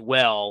as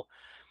well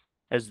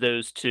as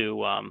those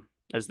two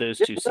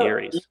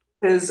series.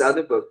 His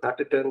other book, not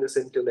to turn this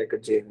into like a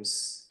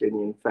James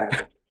Tinian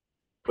fan,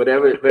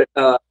 whatever, but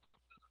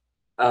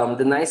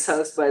The Nice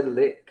House by the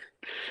Lake.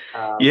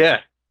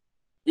 Yeah.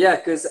 Yeah,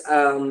 because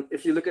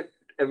if you look at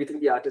everything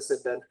the artist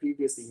had done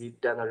previously,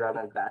 he'd done a run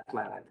on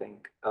Batman, I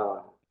think,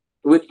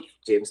 with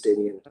James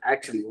Tinian,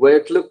 actually, where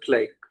it looked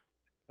like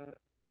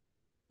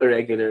a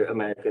regular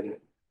American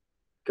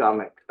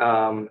comic.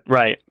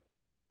 Right.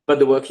 But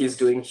the work he's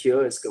doing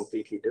here is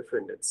completely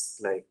different. It's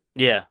like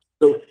Yeah.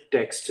 so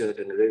textured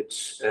and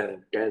rich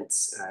and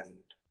dense, and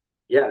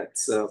yeah,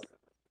 it's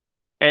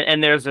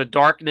And there's a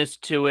darkness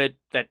to it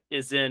that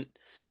isn't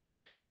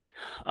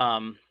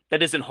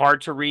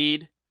hard to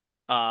read.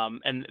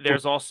 And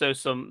there's also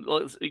some,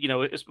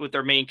 with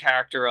their main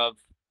character of,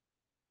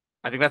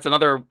 I think that's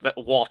another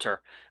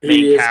Walter main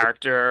he is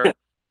character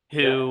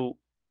who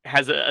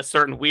has a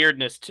certain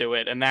weirdness to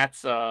it, and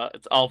that's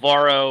it's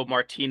Alvaro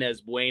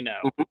Martinez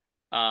Bueno,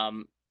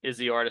 is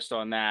the artist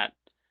on that.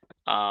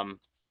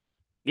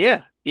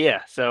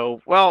 Yeah.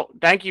 So, well,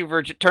 thank you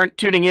for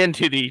tuning in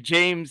to the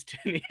James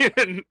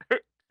Tinian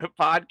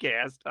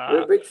podcast.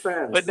 We're big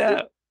fans. But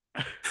no.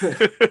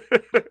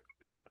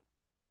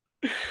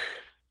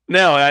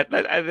 No,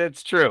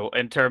 that's true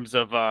in terms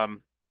of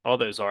all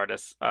those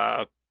artists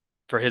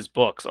for his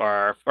books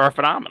are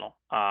phenomenal.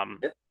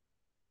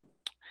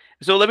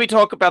 So let me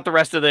talk about the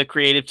rest of the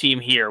creative team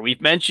here. We've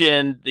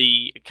mentioned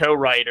the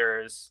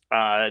co-writers,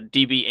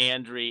 DB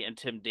Andre and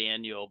Tim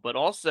Daniel, but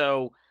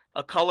also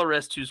a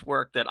colorist whose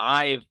work that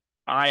I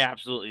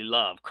absolutely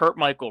love, Kurt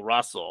Michael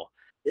Russell,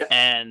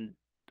 and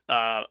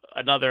a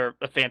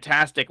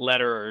fantastic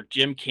letterer,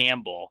 Jim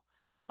Campbell.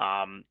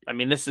 I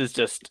mean, this is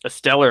just a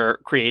stellar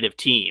creative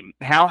team.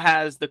 How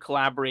has the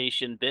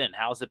collaboration been?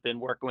 How's it been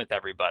working with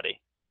everybody?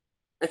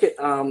 Okay.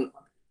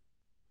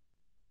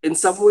 In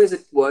some ways,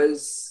 it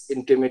was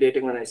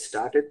intimidating when I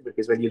started,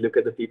 because when you look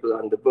at the people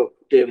on the book,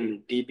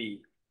 Tim, DB,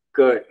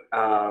 Kurt,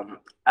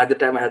 at the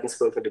time I hadn't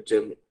spoken to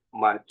Jim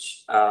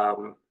much.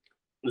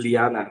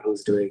 Liana,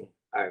 who's doing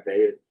our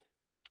very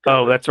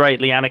Oh, that's right.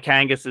 Liana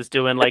Kangas is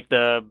doing like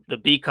the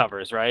B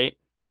covers, right?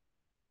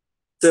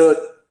 So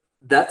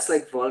that's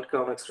like Vault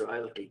Comics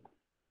royalty.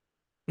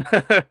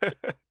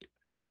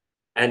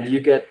 And you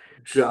get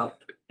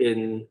dropped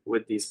in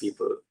with these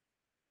people,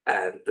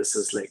 and this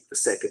is like the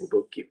second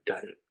book you've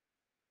done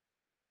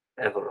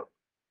ever.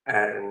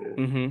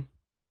 And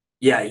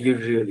yeah, you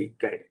really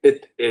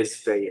it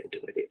is very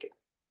intimidating.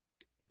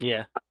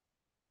 Yeah.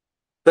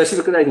 Especially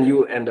because I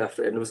knew End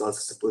After End was also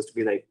supposed to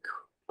be like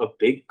a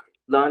big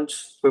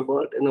launch for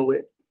Vault in a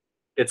way.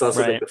 It's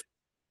also like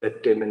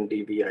that Tim and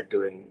DB are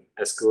doing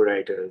as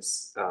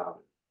co-writers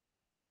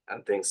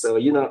and things. So,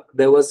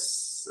 there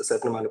was a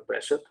certain amount of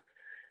pressure.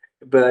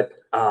 But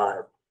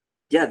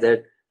yeah,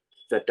 they're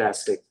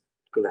fantastic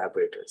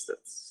collaborators.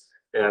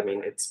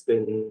 It's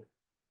been,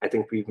 I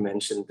think we've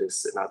mentioned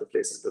this in other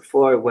places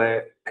before,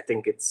 where I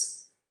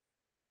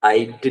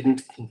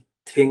didn't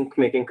think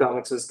making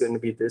comics was going to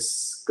be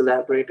this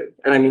collaborative.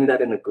 And I mean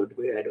that in a good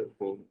way. I don't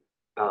mean,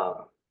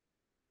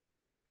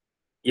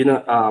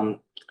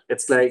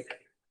 it's like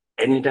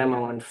anytime I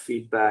want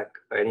feedback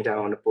or anytime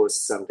I want to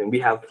post something, we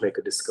have like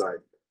a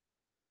Discord.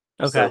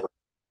 Okay.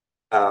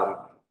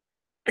 So,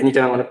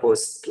 anytime I want to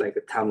post like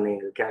a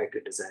thumbnail,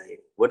 character design,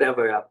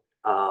 whatever up,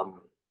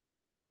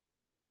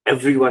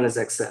 everyone is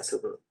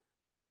accessible.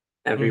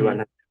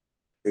 Everyone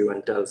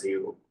tells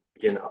you,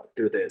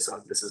 do this,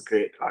 or this is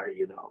great, or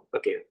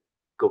okay,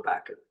 go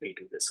back and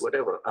redo this,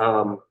 whatever.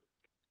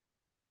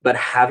 But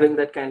having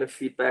that kind of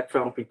feedback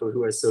from people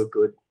who are so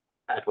good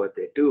at what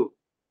they do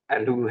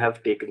and who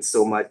have taken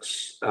so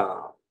much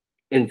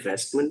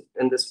investment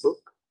in this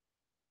book,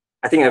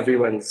 I think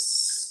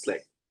everyone's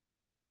like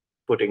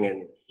putting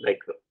in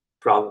like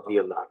probably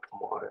a lot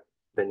more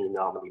than you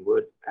normally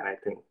would, and I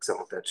think some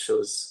of that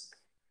shows.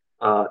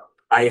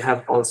 I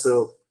have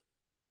also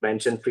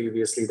mentioned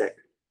previously that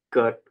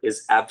Kurt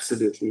is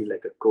absolutely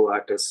like a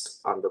co-artist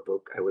on the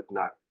book. I would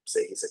not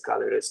say he's a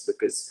colorist,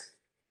 because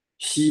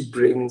he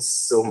brings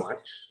so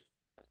much.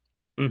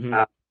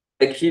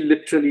 Like he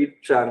literally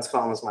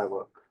transforms my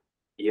work,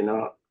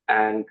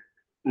 and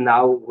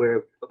now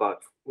we're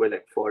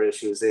like 4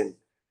 issues in,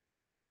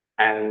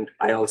 and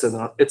I also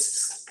know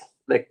it's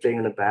like playing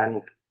in a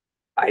band.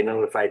 I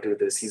know if I do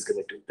this, he's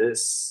gonna do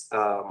this,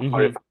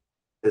 or if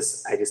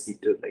this, I just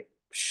need to like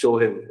show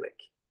him like,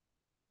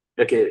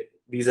 okay,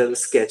 these are the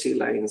sketchy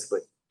lines,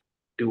 but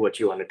do what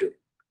you want to do.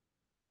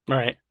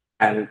 Right.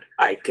 And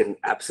I can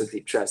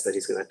absolutely trust that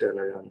he's going to turn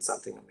around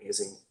something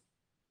amazing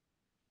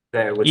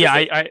there.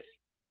 Yeah,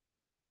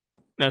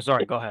 no,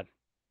 sorry, go ahead.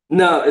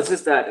 No, it's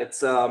just that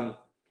it's, every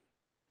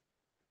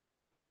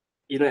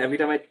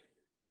time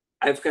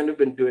I've kind of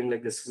been doing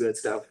like this weird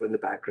stuff in the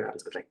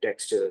backgrounds with like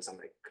textures and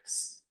like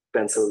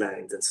pencil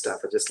lines and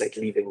stuff, or just like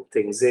leaving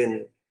things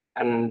in.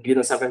 And,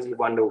 sometimes you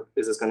wonder,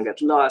 is this going to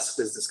get lost?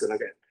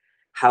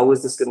 How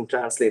is this going to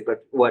translate?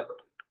 But what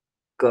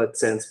Kurt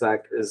sends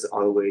back is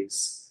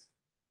always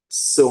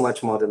so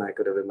much more than I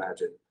could have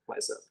imagined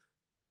myself.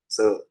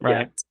 So yeah.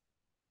 Right.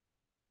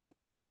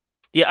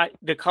 Yeah,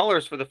 the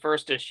colors for the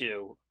first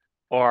issue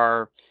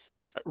are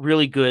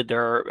really good.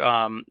 They're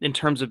in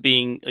terms of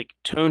being like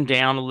toned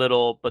down a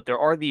little, but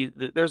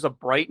there's a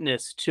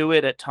brightness to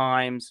it at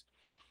times.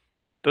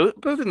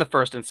 Both in the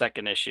first and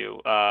second issue.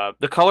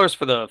 The colors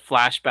for the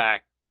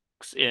flashbacks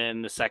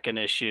in the second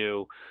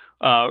issue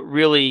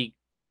really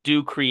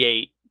do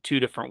create two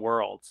different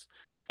worlds,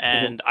 Mhm.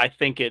 and I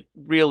think it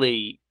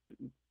really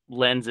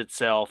lends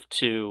itself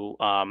to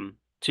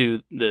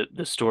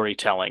the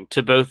storytelling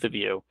to both of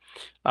you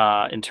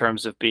in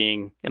terms of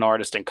being an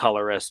artist and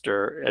colorist,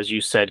 or as you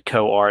said,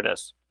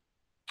 co-artist.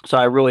 So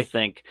I really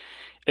think,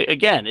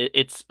 again,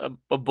 it's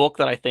a book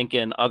that I think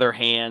in other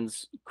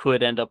hands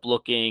could end up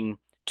looking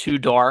too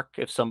dark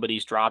if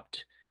somebody's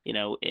dropped,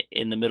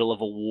 in the middle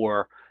of a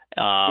war.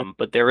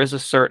 But there is a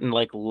certain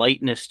like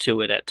lightness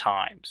to it at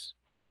times.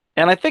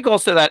 And I think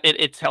also that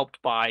it's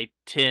helped by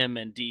Tim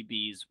and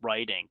DB's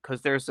writing,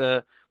 because there's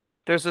a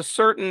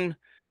certain,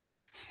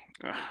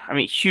 I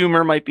mean,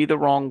 humor might be the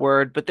wrong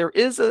word, but there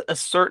is a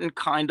certain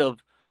kind of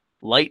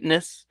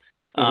lightness,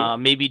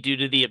 Mhm. maybe due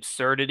to the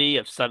absurdity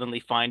of suddenly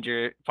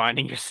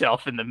finding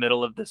yourself in the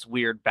middle of this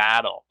weird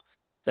battle,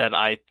 that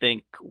I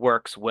think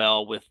works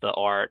well with the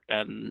art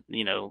and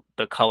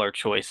the color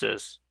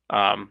choices.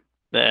 And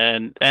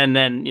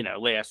then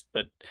last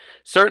but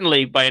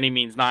certainly by any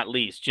means not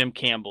least, Jim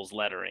Campbell's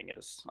lettering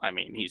is, I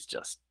mean, he's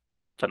just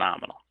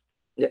phenomenal.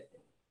 Yeah.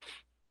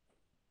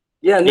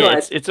 Yeah. Yeah,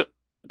 No,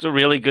 it's a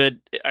really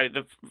good.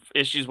 The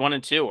issues 1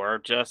 and 2 are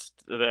just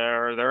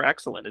they're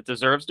excellent. It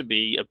deserves to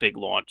be a big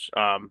launch.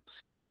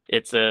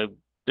 It's a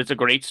it's a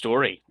great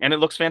story, and it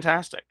looks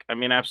fantastic. I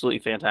mean, absolutely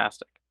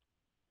fantastic.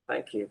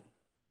 thank you.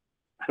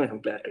 I'm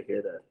glad to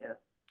hear that. Yeah.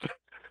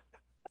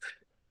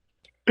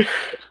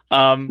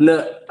 Um,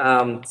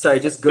 No, sorry,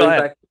 just Go going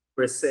ahead. back to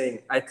what we're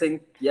saying, I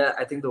think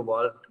the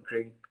Walt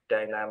Green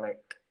dynamic,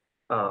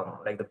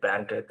 like the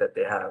banter that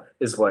they have,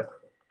 is what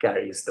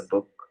carries the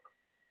book.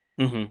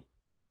 Hmm.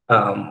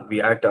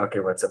 We are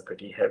talking about some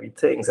pretty heavy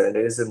things, and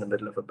it is in the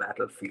middle of a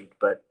battlefield,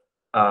 but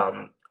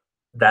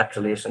that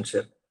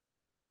relationship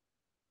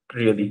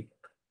really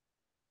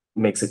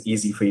makes it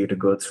easy for you to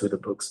go through the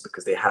books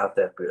because they have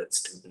that weird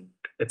student.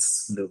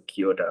 It's Luke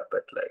Yoda,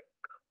 but like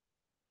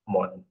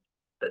more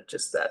than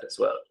just that as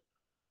well.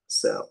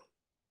 So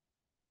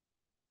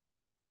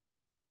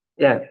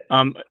yeah.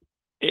 Um,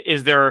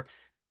 is there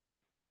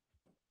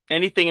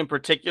anything in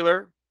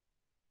particular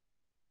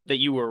that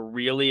you were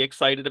really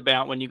excited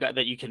about when you got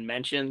that you can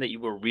mention that you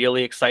were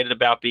really excited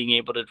about being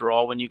able to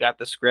draw when you got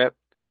the script?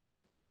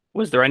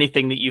 Was there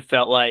anything that you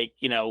felt like,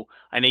 I know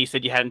you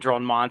said you hadn't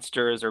drawn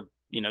monsters or,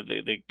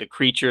 the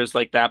creatures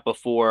like that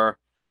before.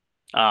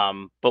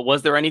 But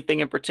was there anything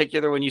in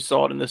particular when you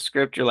saw it in the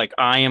script, you're like,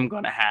 I am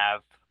going to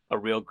have a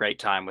real great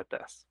time with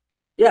this?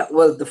 Yeah,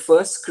 well, the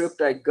first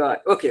script I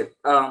got, okay,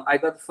 I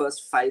got the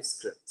first 5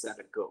 scripts at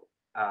a go,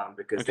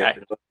 because they've Okay.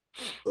 been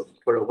working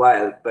for a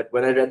while. But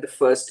when I read the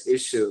first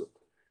issue,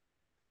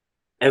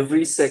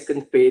 every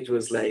second page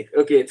was like,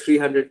 okay,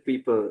 300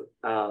 people,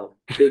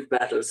 big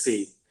battle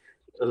scene,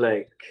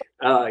 like,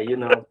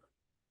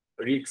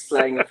 reeks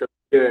flying from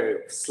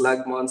here,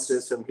 slug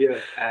monsters from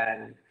here.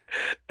 And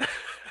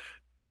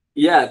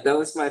yeah, that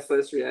was my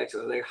first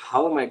reaction. I was like,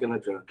 how am I going to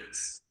draw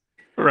this?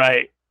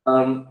 Right.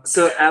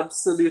 So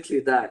absolutely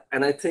that,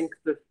 and I think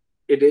that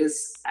it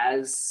is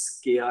as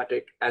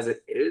chaotic as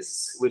it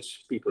is,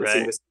 which people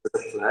seem Right. to see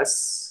as a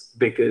plus,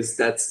 because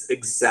that's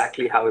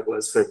exactly how it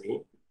was for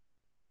me.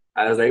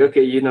 I was like,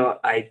 okay,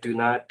 I do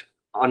not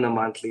on a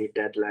monthly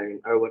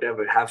deadline or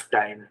whatever have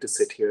time to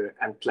sit here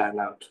and plan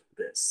out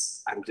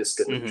this. I'm just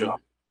gonna Hmm. draw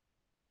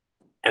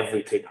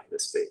everything on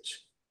this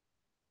page.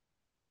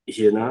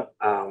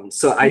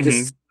 So I Hmm.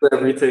 just put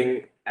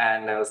everything,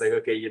 and I was like,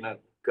 okay,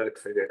 go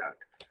figure it out.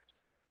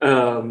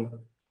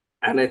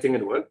 And I think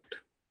it worked.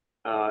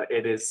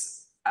 It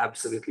is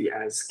absolutely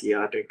as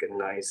chaotic and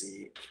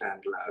noisy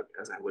and loud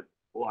as I would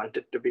want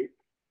it to be.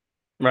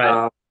 Right.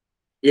 Um,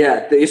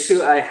 yeah, the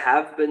issue I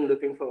have been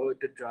looking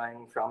forward to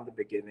drawing from the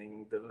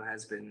beginning, though,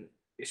 has been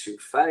issue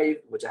 5,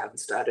 which I haven't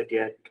started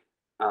yet,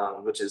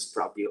 which is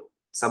probably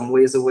some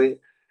ways away,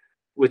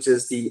 which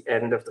is the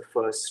end of the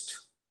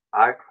first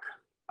arc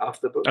of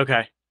the book.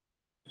 Okay.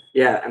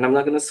 Yeah, and I'm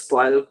not going to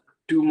spoil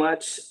too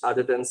much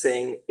other than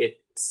saying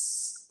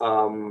it's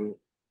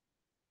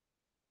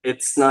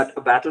not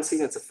a battle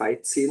scene, it's a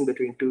fight scene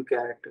between 2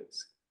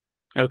 characters.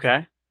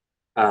 Okay.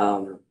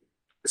 Um,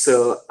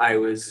 so I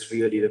was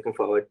really looking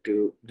forward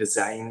to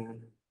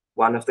design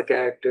one of the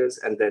characters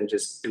and then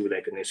just do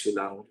like an issue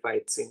long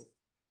fight scene.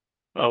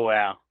 Oh,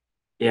 wow.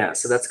 Yeah,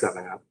 so that's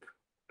coming up.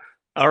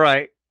 All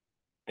right.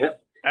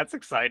 Yep. That's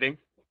exciting.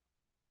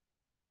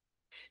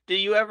 Do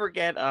you ever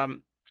get, I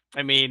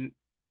mean,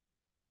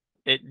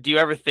 do you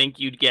ever think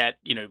you'd get,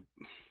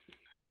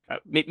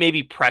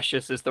 maybe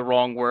precious is the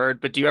wrong word,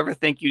 but do you ever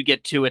think you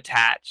get too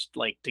attached,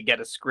 like to get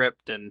a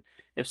script, and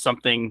if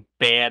something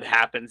bad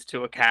happens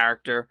to a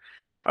character,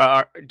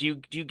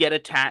 Do you get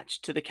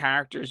attached to the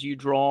characters you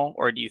draw,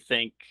 or do you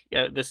think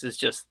this is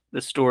just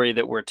the story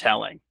that we're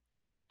telling?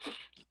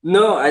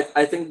 No,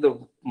 I think the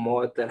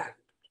more that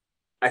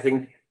I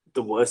think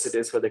the worse it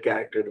is for the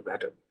character, the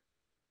better.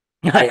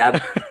 I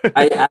am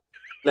I am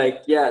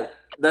like, yeah,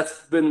 that's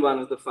been one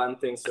of the fun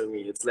things for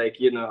me. It's like,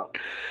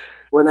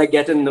 when I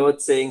get a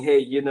note saying, hey,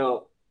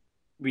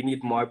 we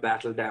need more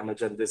battle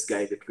damage on this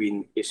guy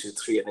between issue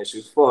 3 and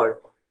issue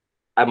 4,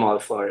 I'm all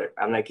for it.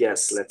 I'm like,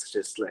 yes, let's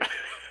just like,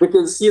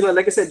 because,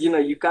 like I said,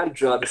 you can't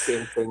draw the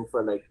same thing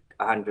for like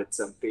 100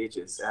 some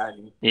pages.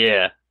 And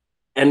Yeah,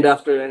 end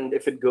after end,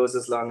 if it goes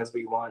as long as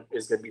we want,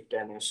 it's going to be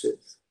 10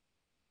 issues.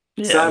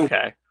 So yeah, I'm,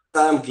 okay,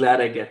 so I'm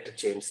glad I get to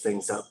change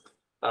things up.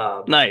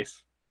 Um,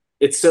 nice.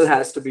 it still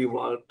has to be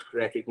Walt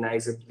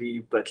recognizably,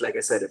 but like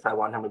I said, if I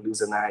want him to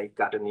lose an eye,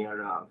 cut an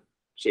ear,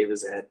 shave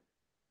his head,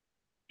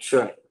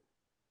 sure.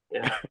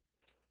 Yeah.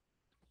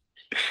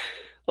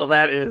 Well,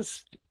 that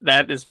is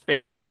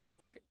fair.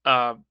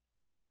 Um,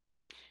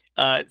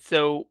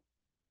 so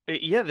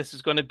yeah, this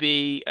is going to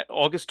be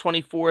August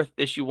 24th.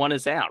 Issue 1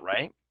 is out,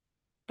 right?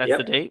 That's the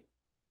Yep. date.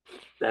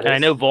 That And I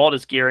know is. Vault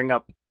is gearing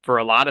up for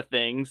a lot of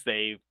things.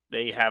 They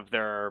have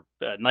their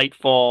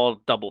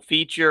Nightfall double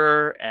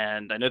feature,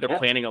 and I know they're Yeah.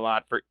 planning a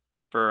lot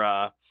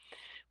for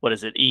what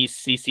is it,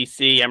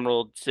 ECCC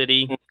Emerald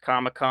City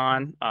Comic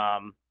Con.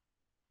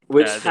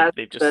 Which has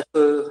They've just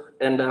special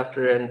end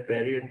after end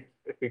variant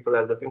if people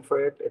are looking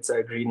for it. It's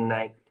a Green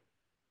Knight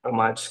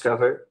homage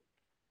cover.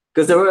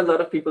 Because there were a lot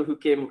of people who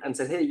came and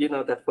said, hey,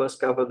 that first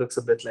cover looks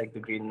a bit like the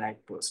Green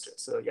Knight poster.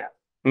 So yeah,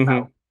 Mhm.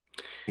 now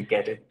you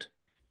get it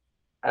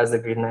as the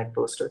Green Knight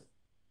poster.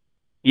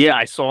 Yeah,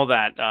 I saw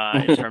that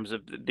in terms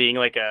of being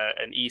like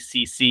an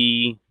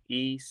ECCC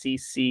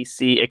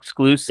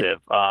exclusive.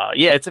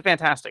 Yeah, it's a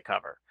fantastic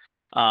cover.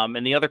 And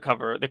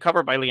the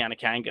cover by Leanna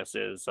Kangas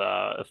is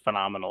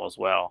phenomenal as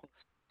well.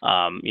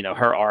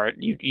 Her art,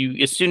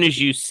 you as soon as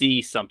you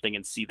see something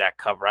and see that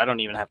cover, I don't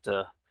even have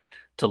to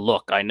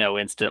look. I know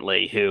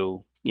instantly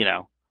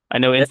I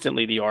know Yeah.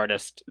 instantly the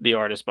artist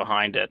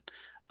behind it.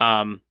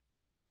 Um,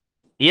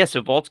 yeah,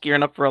 so Vault's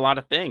gearing up for a lot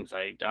of things.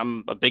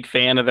 I'm a big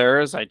fan of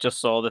theirs. I just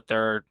saw that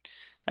they're,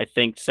 I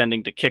think,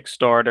 sending to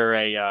Kickstarter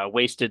a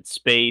Wasted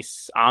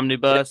Space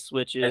omnibus,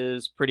 which Yeah.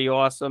 is pretty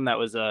awesome. That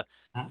was a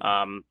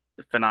um,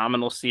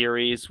 phenomenal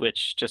series,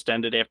 which just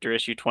ended after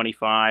issue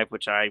 25,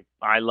 which I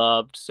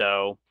loved.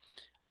 So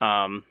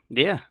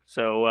yeah,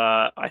 so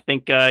I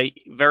think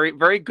very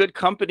very good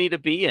company to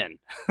be in.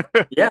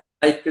 Yeah,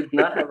 I could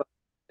not have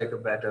like a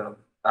better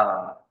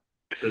uh,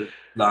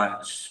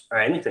 launch or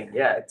anything.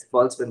 Yeah,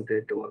 Paul's been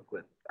great to work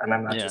with. And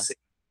I'm not Yeah. just saying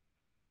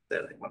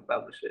they're like my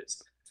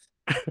publishers.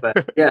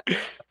 But yeah,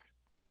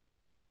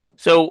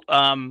 So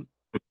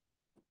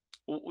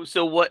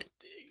so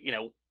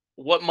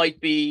what might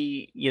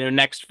be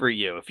next for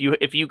you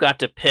if you got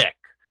to pick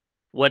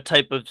what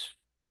type of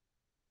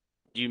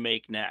do you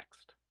make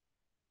next?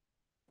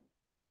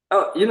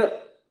 oh,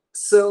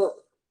 so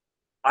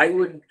I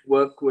would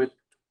work with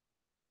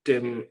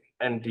Tim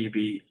and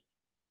DB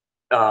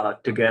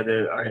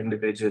together or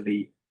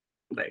individually,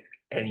 like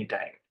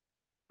anytime.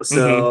 Hmm.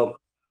 So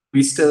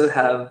we still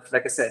have,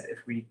 like I said, if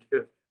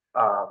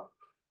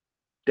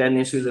 10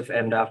 issues of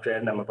end after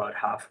end, I'm about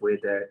halfway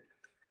there.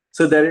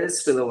 So there is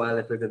still a while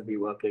that we're going to be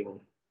working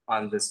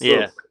on this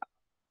Yeah. book.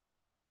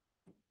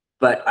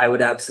 But I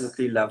would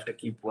absolutely love to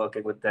keep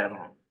working with them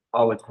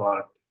or with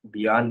Mark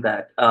beyond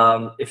that.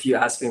 If you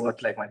ask me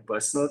what like my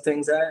personal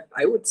things are,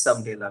 I would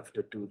someday love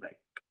to do like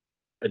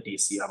a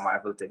DC or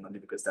Marvel thing only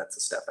because that's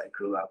the stuff I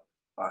grew up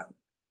on.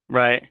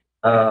 Right.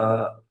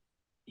 Uh,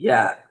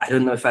 yeah, I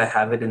don't know if I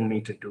have it in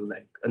me to do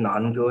like an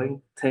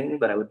ongoing thing,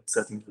 but I would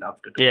certainly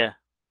love to do Yeah.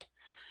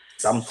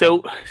 something.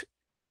 So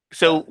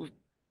so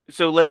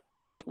so let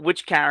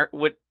which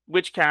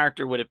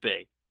character would it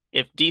be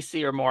if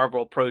DC or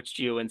Marvel approached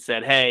you and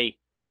said, "Hey,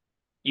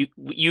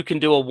 you can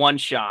do a one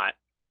shot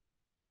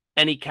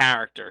any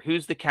character.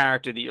 Who's the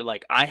character that you're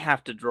like, I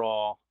have to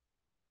draw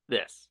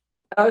this?"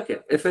 Okay,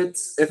 if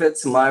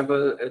it's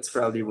Marvel, it's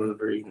probably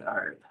Wolverine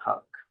or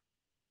Hulk.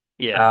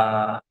 Yeah.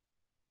 Uh,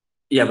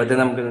 yeah, but then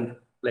I'm gonna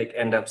like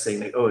end up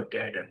saying like, oh,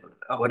 Daredevil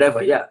or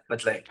whatever. Yeah,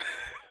 but like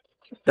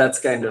that's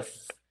kind of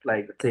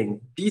like the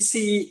thing.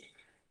 DC,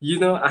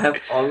 I have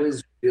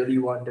always really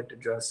wanted to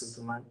draw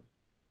Superman.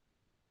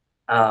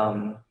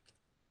 Um,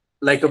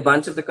 like a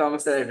bunch of the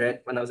comics that I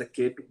read when I was a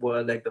kid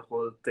were like the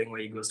whole thing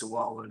where he goes to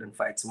Warworld and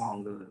fights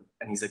Mongol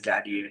and he's a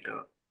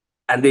gladiator.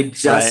 And they Right.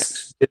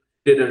 just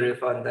did a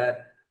riff on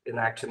that in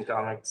Action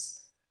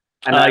Comics.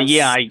 And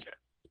Yeah, yeah.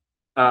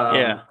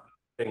 um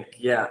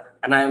yeah,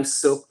 and I am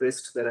so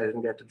pissed that I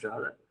didn't get to draw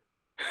that.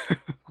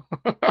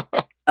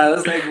 I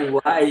was like,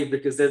 why?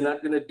 Because they're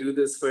not gonna do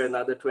this for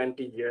another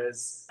 20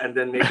 years and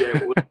then maybe I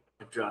would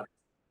draw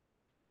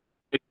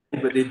it.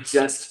 But they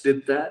just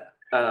did that.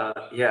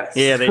 Yeah,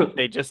 Yes.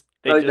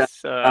 they Like that.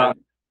 just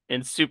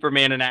in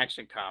Superman and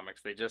Action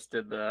Comics, they just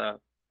did the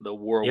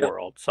War Yep.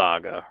 World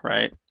saga,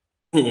 right?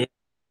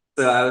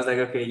 So I was like,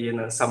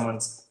 okay, someone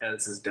else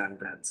has done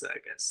that, so I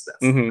guess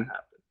that's not Hmm. gonna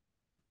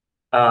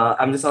happen.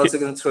 I'm just also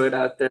gonna throw it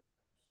out there.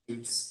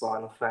 huge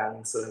Spawn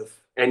fan, so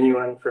if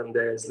anyone from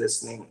there is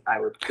listening, I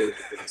would go to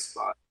the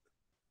Spawn.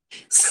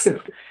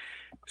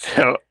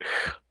 So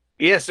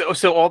yeah,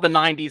 so all the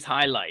 '90s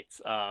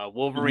highlights: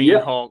 Wolverine,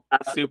 Yeah, Hulk,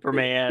 absolutely.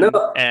 Superman,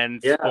 No, and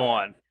yeah,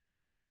 Spawn.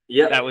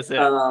 yeah. That was it.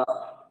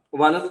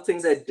 One of the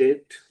things I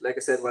did, like I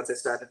said, once I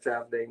started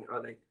traveling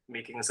or like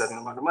making a certain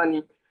amount of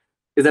money,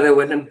 is that I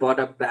went and bought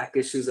up back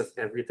issues of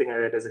everything I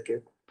read as a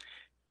kid.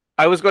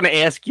 I was going to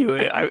ask you.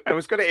 I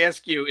was going to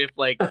ask you if,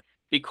 like,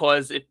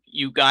 because if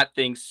you got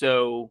things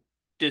so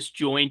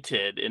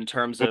disjointed in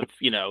terms of,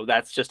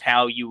 that's just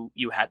how you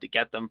had to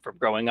get them from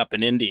growing up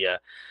in India.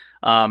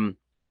 Um,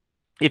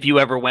 if you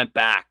ever went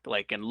back,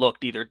 like, and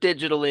looked either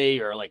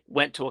digitally or like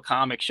went to a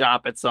comic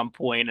shop at some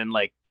point and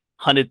like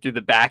hunted through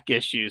the back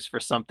issues for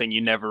something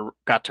you never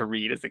got to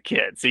read as a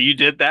kid. So you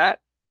did that?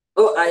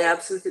 Oh, I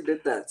absolutely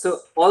did that. So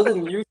all the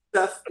new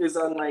stuff is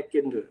on my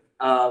Kindle.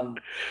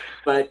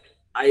 But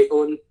I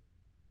own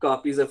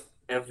copies of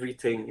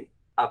everything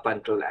up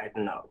until I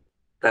don't know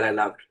that I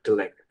loved till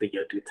like the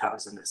year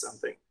 2000 or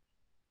something.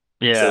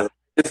 Yeah. So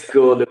just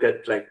go look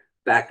at like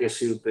back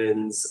issue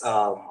bins,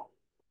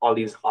 all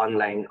these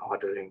online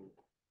ordering,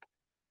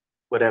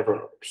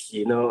 whatever,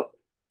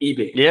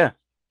 eBay. Yeah.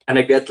 And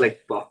I get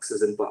like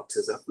boxes and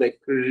boxes of like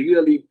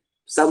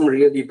some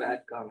really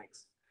bad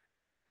comics.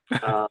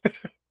 Uh,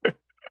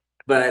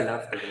 but I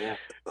love them, yeah.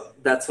 So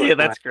that's what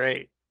That's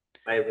great.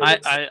 my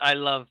I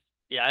love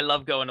I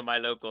love going to my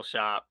local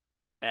shop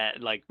at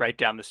like right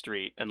down the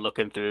street and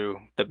looking through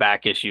the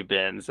back issue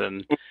bins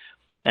and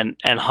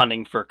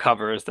hunting for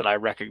covers that I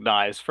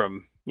recognize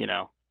from,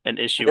 an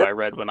issue Yep. I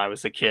read when I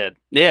was a kid.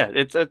 Yeah,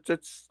 it's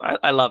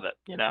I love it,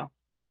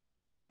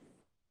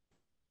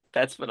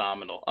 That's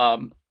phenomenal.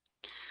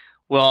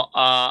 Well,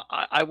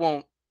 I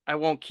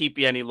won't keep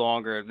you any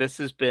longer. This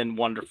has been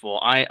wonderful.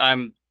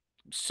 I'm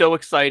so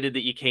excited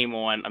that you came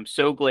on. I'm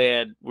so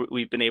glad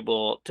we've been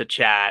able to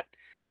chat,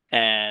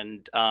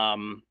 and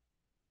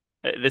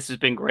this has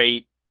been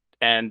great.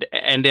 And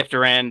end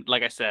after end,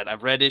 like I said,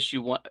 I've read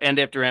issue one. End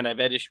after end, I've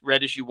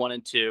read issue 1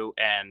 and 2,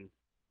 and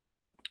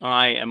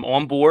I am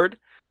on board.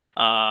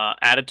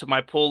 Added to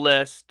my pull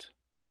list.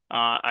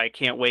 I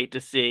can't wait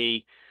to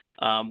see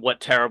what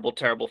terrible,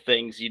 terrible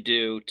things you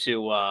do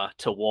to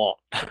Walt.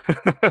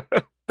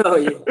 Oh,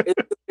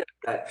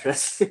 yeah.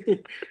 Trust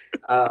me.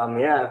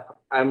 Yeah,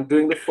 I'm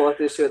doing the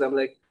 4th issue, and I'm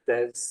like,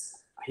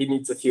 he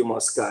needs a few more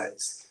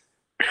scars.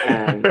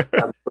 And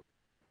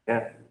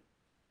yeah.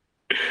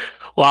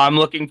 Well, I'm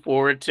looking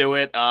forward to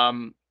it.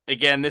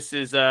 Again, this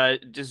is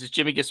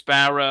Jimmy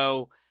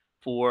Gasparo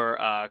for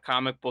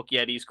Comic Book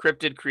Yeti's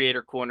Cryptid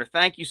Creator Corner.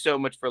 Thank you so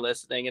much for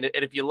listening. And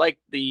if you like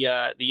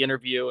the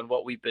interview and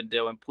what we've been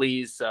doing,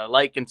 please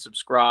like and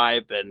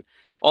subscribe and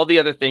all the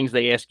other things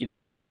they ask you to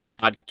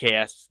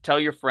podcasts. Tell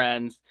your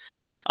friends.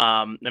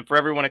 And for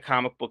everyone at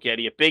Comic Book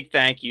Yeti, a big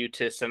thank you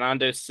to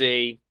Sunando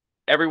C.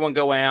 Everyone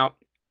go out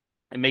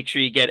and make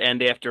sure you get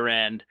end after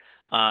end.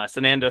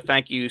 Sunando,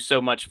 thank you so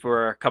much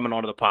for coming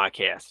onto the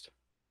podcast.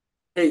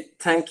 Hey,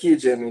 thank you,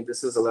 Jimmy.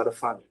 This was a lot of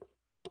fun.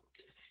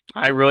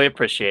 I really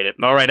appreciate it.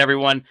 All right,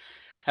 everyone.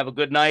 Have a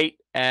good night,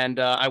 and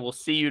I will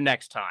see you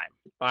next time.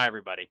 Bye,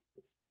 everybody.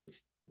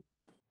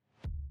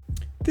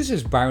 This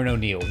is Byron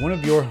O'Neill, one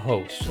of your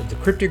hosts of the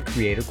Cryptid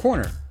Creator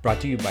Corner, brought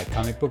to you by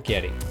Comic Book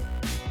Yeti.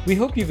 We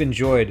hope you've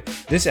enjoyed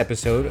this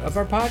episode of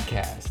our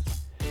podcast.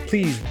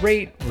 Please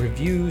rate,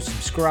 review,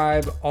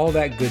 subscribe, all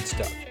that good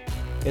stuff.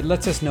 It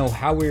lets us know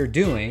how we're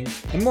doing,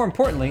 and more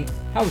importantly,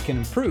 how we can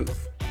improve.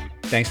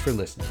 Thanks for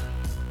listening.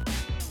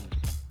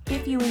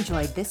 If you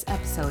enjoyed this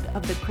episode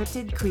of the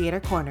Cryptid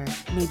Creator Corner,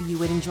 maybe you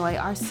would enjoy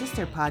our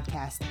sister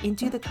podcast,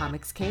 Into the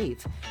Comics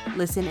Cave.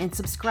 Listen and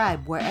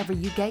subscribe wherever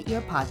you get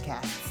your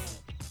podcasts.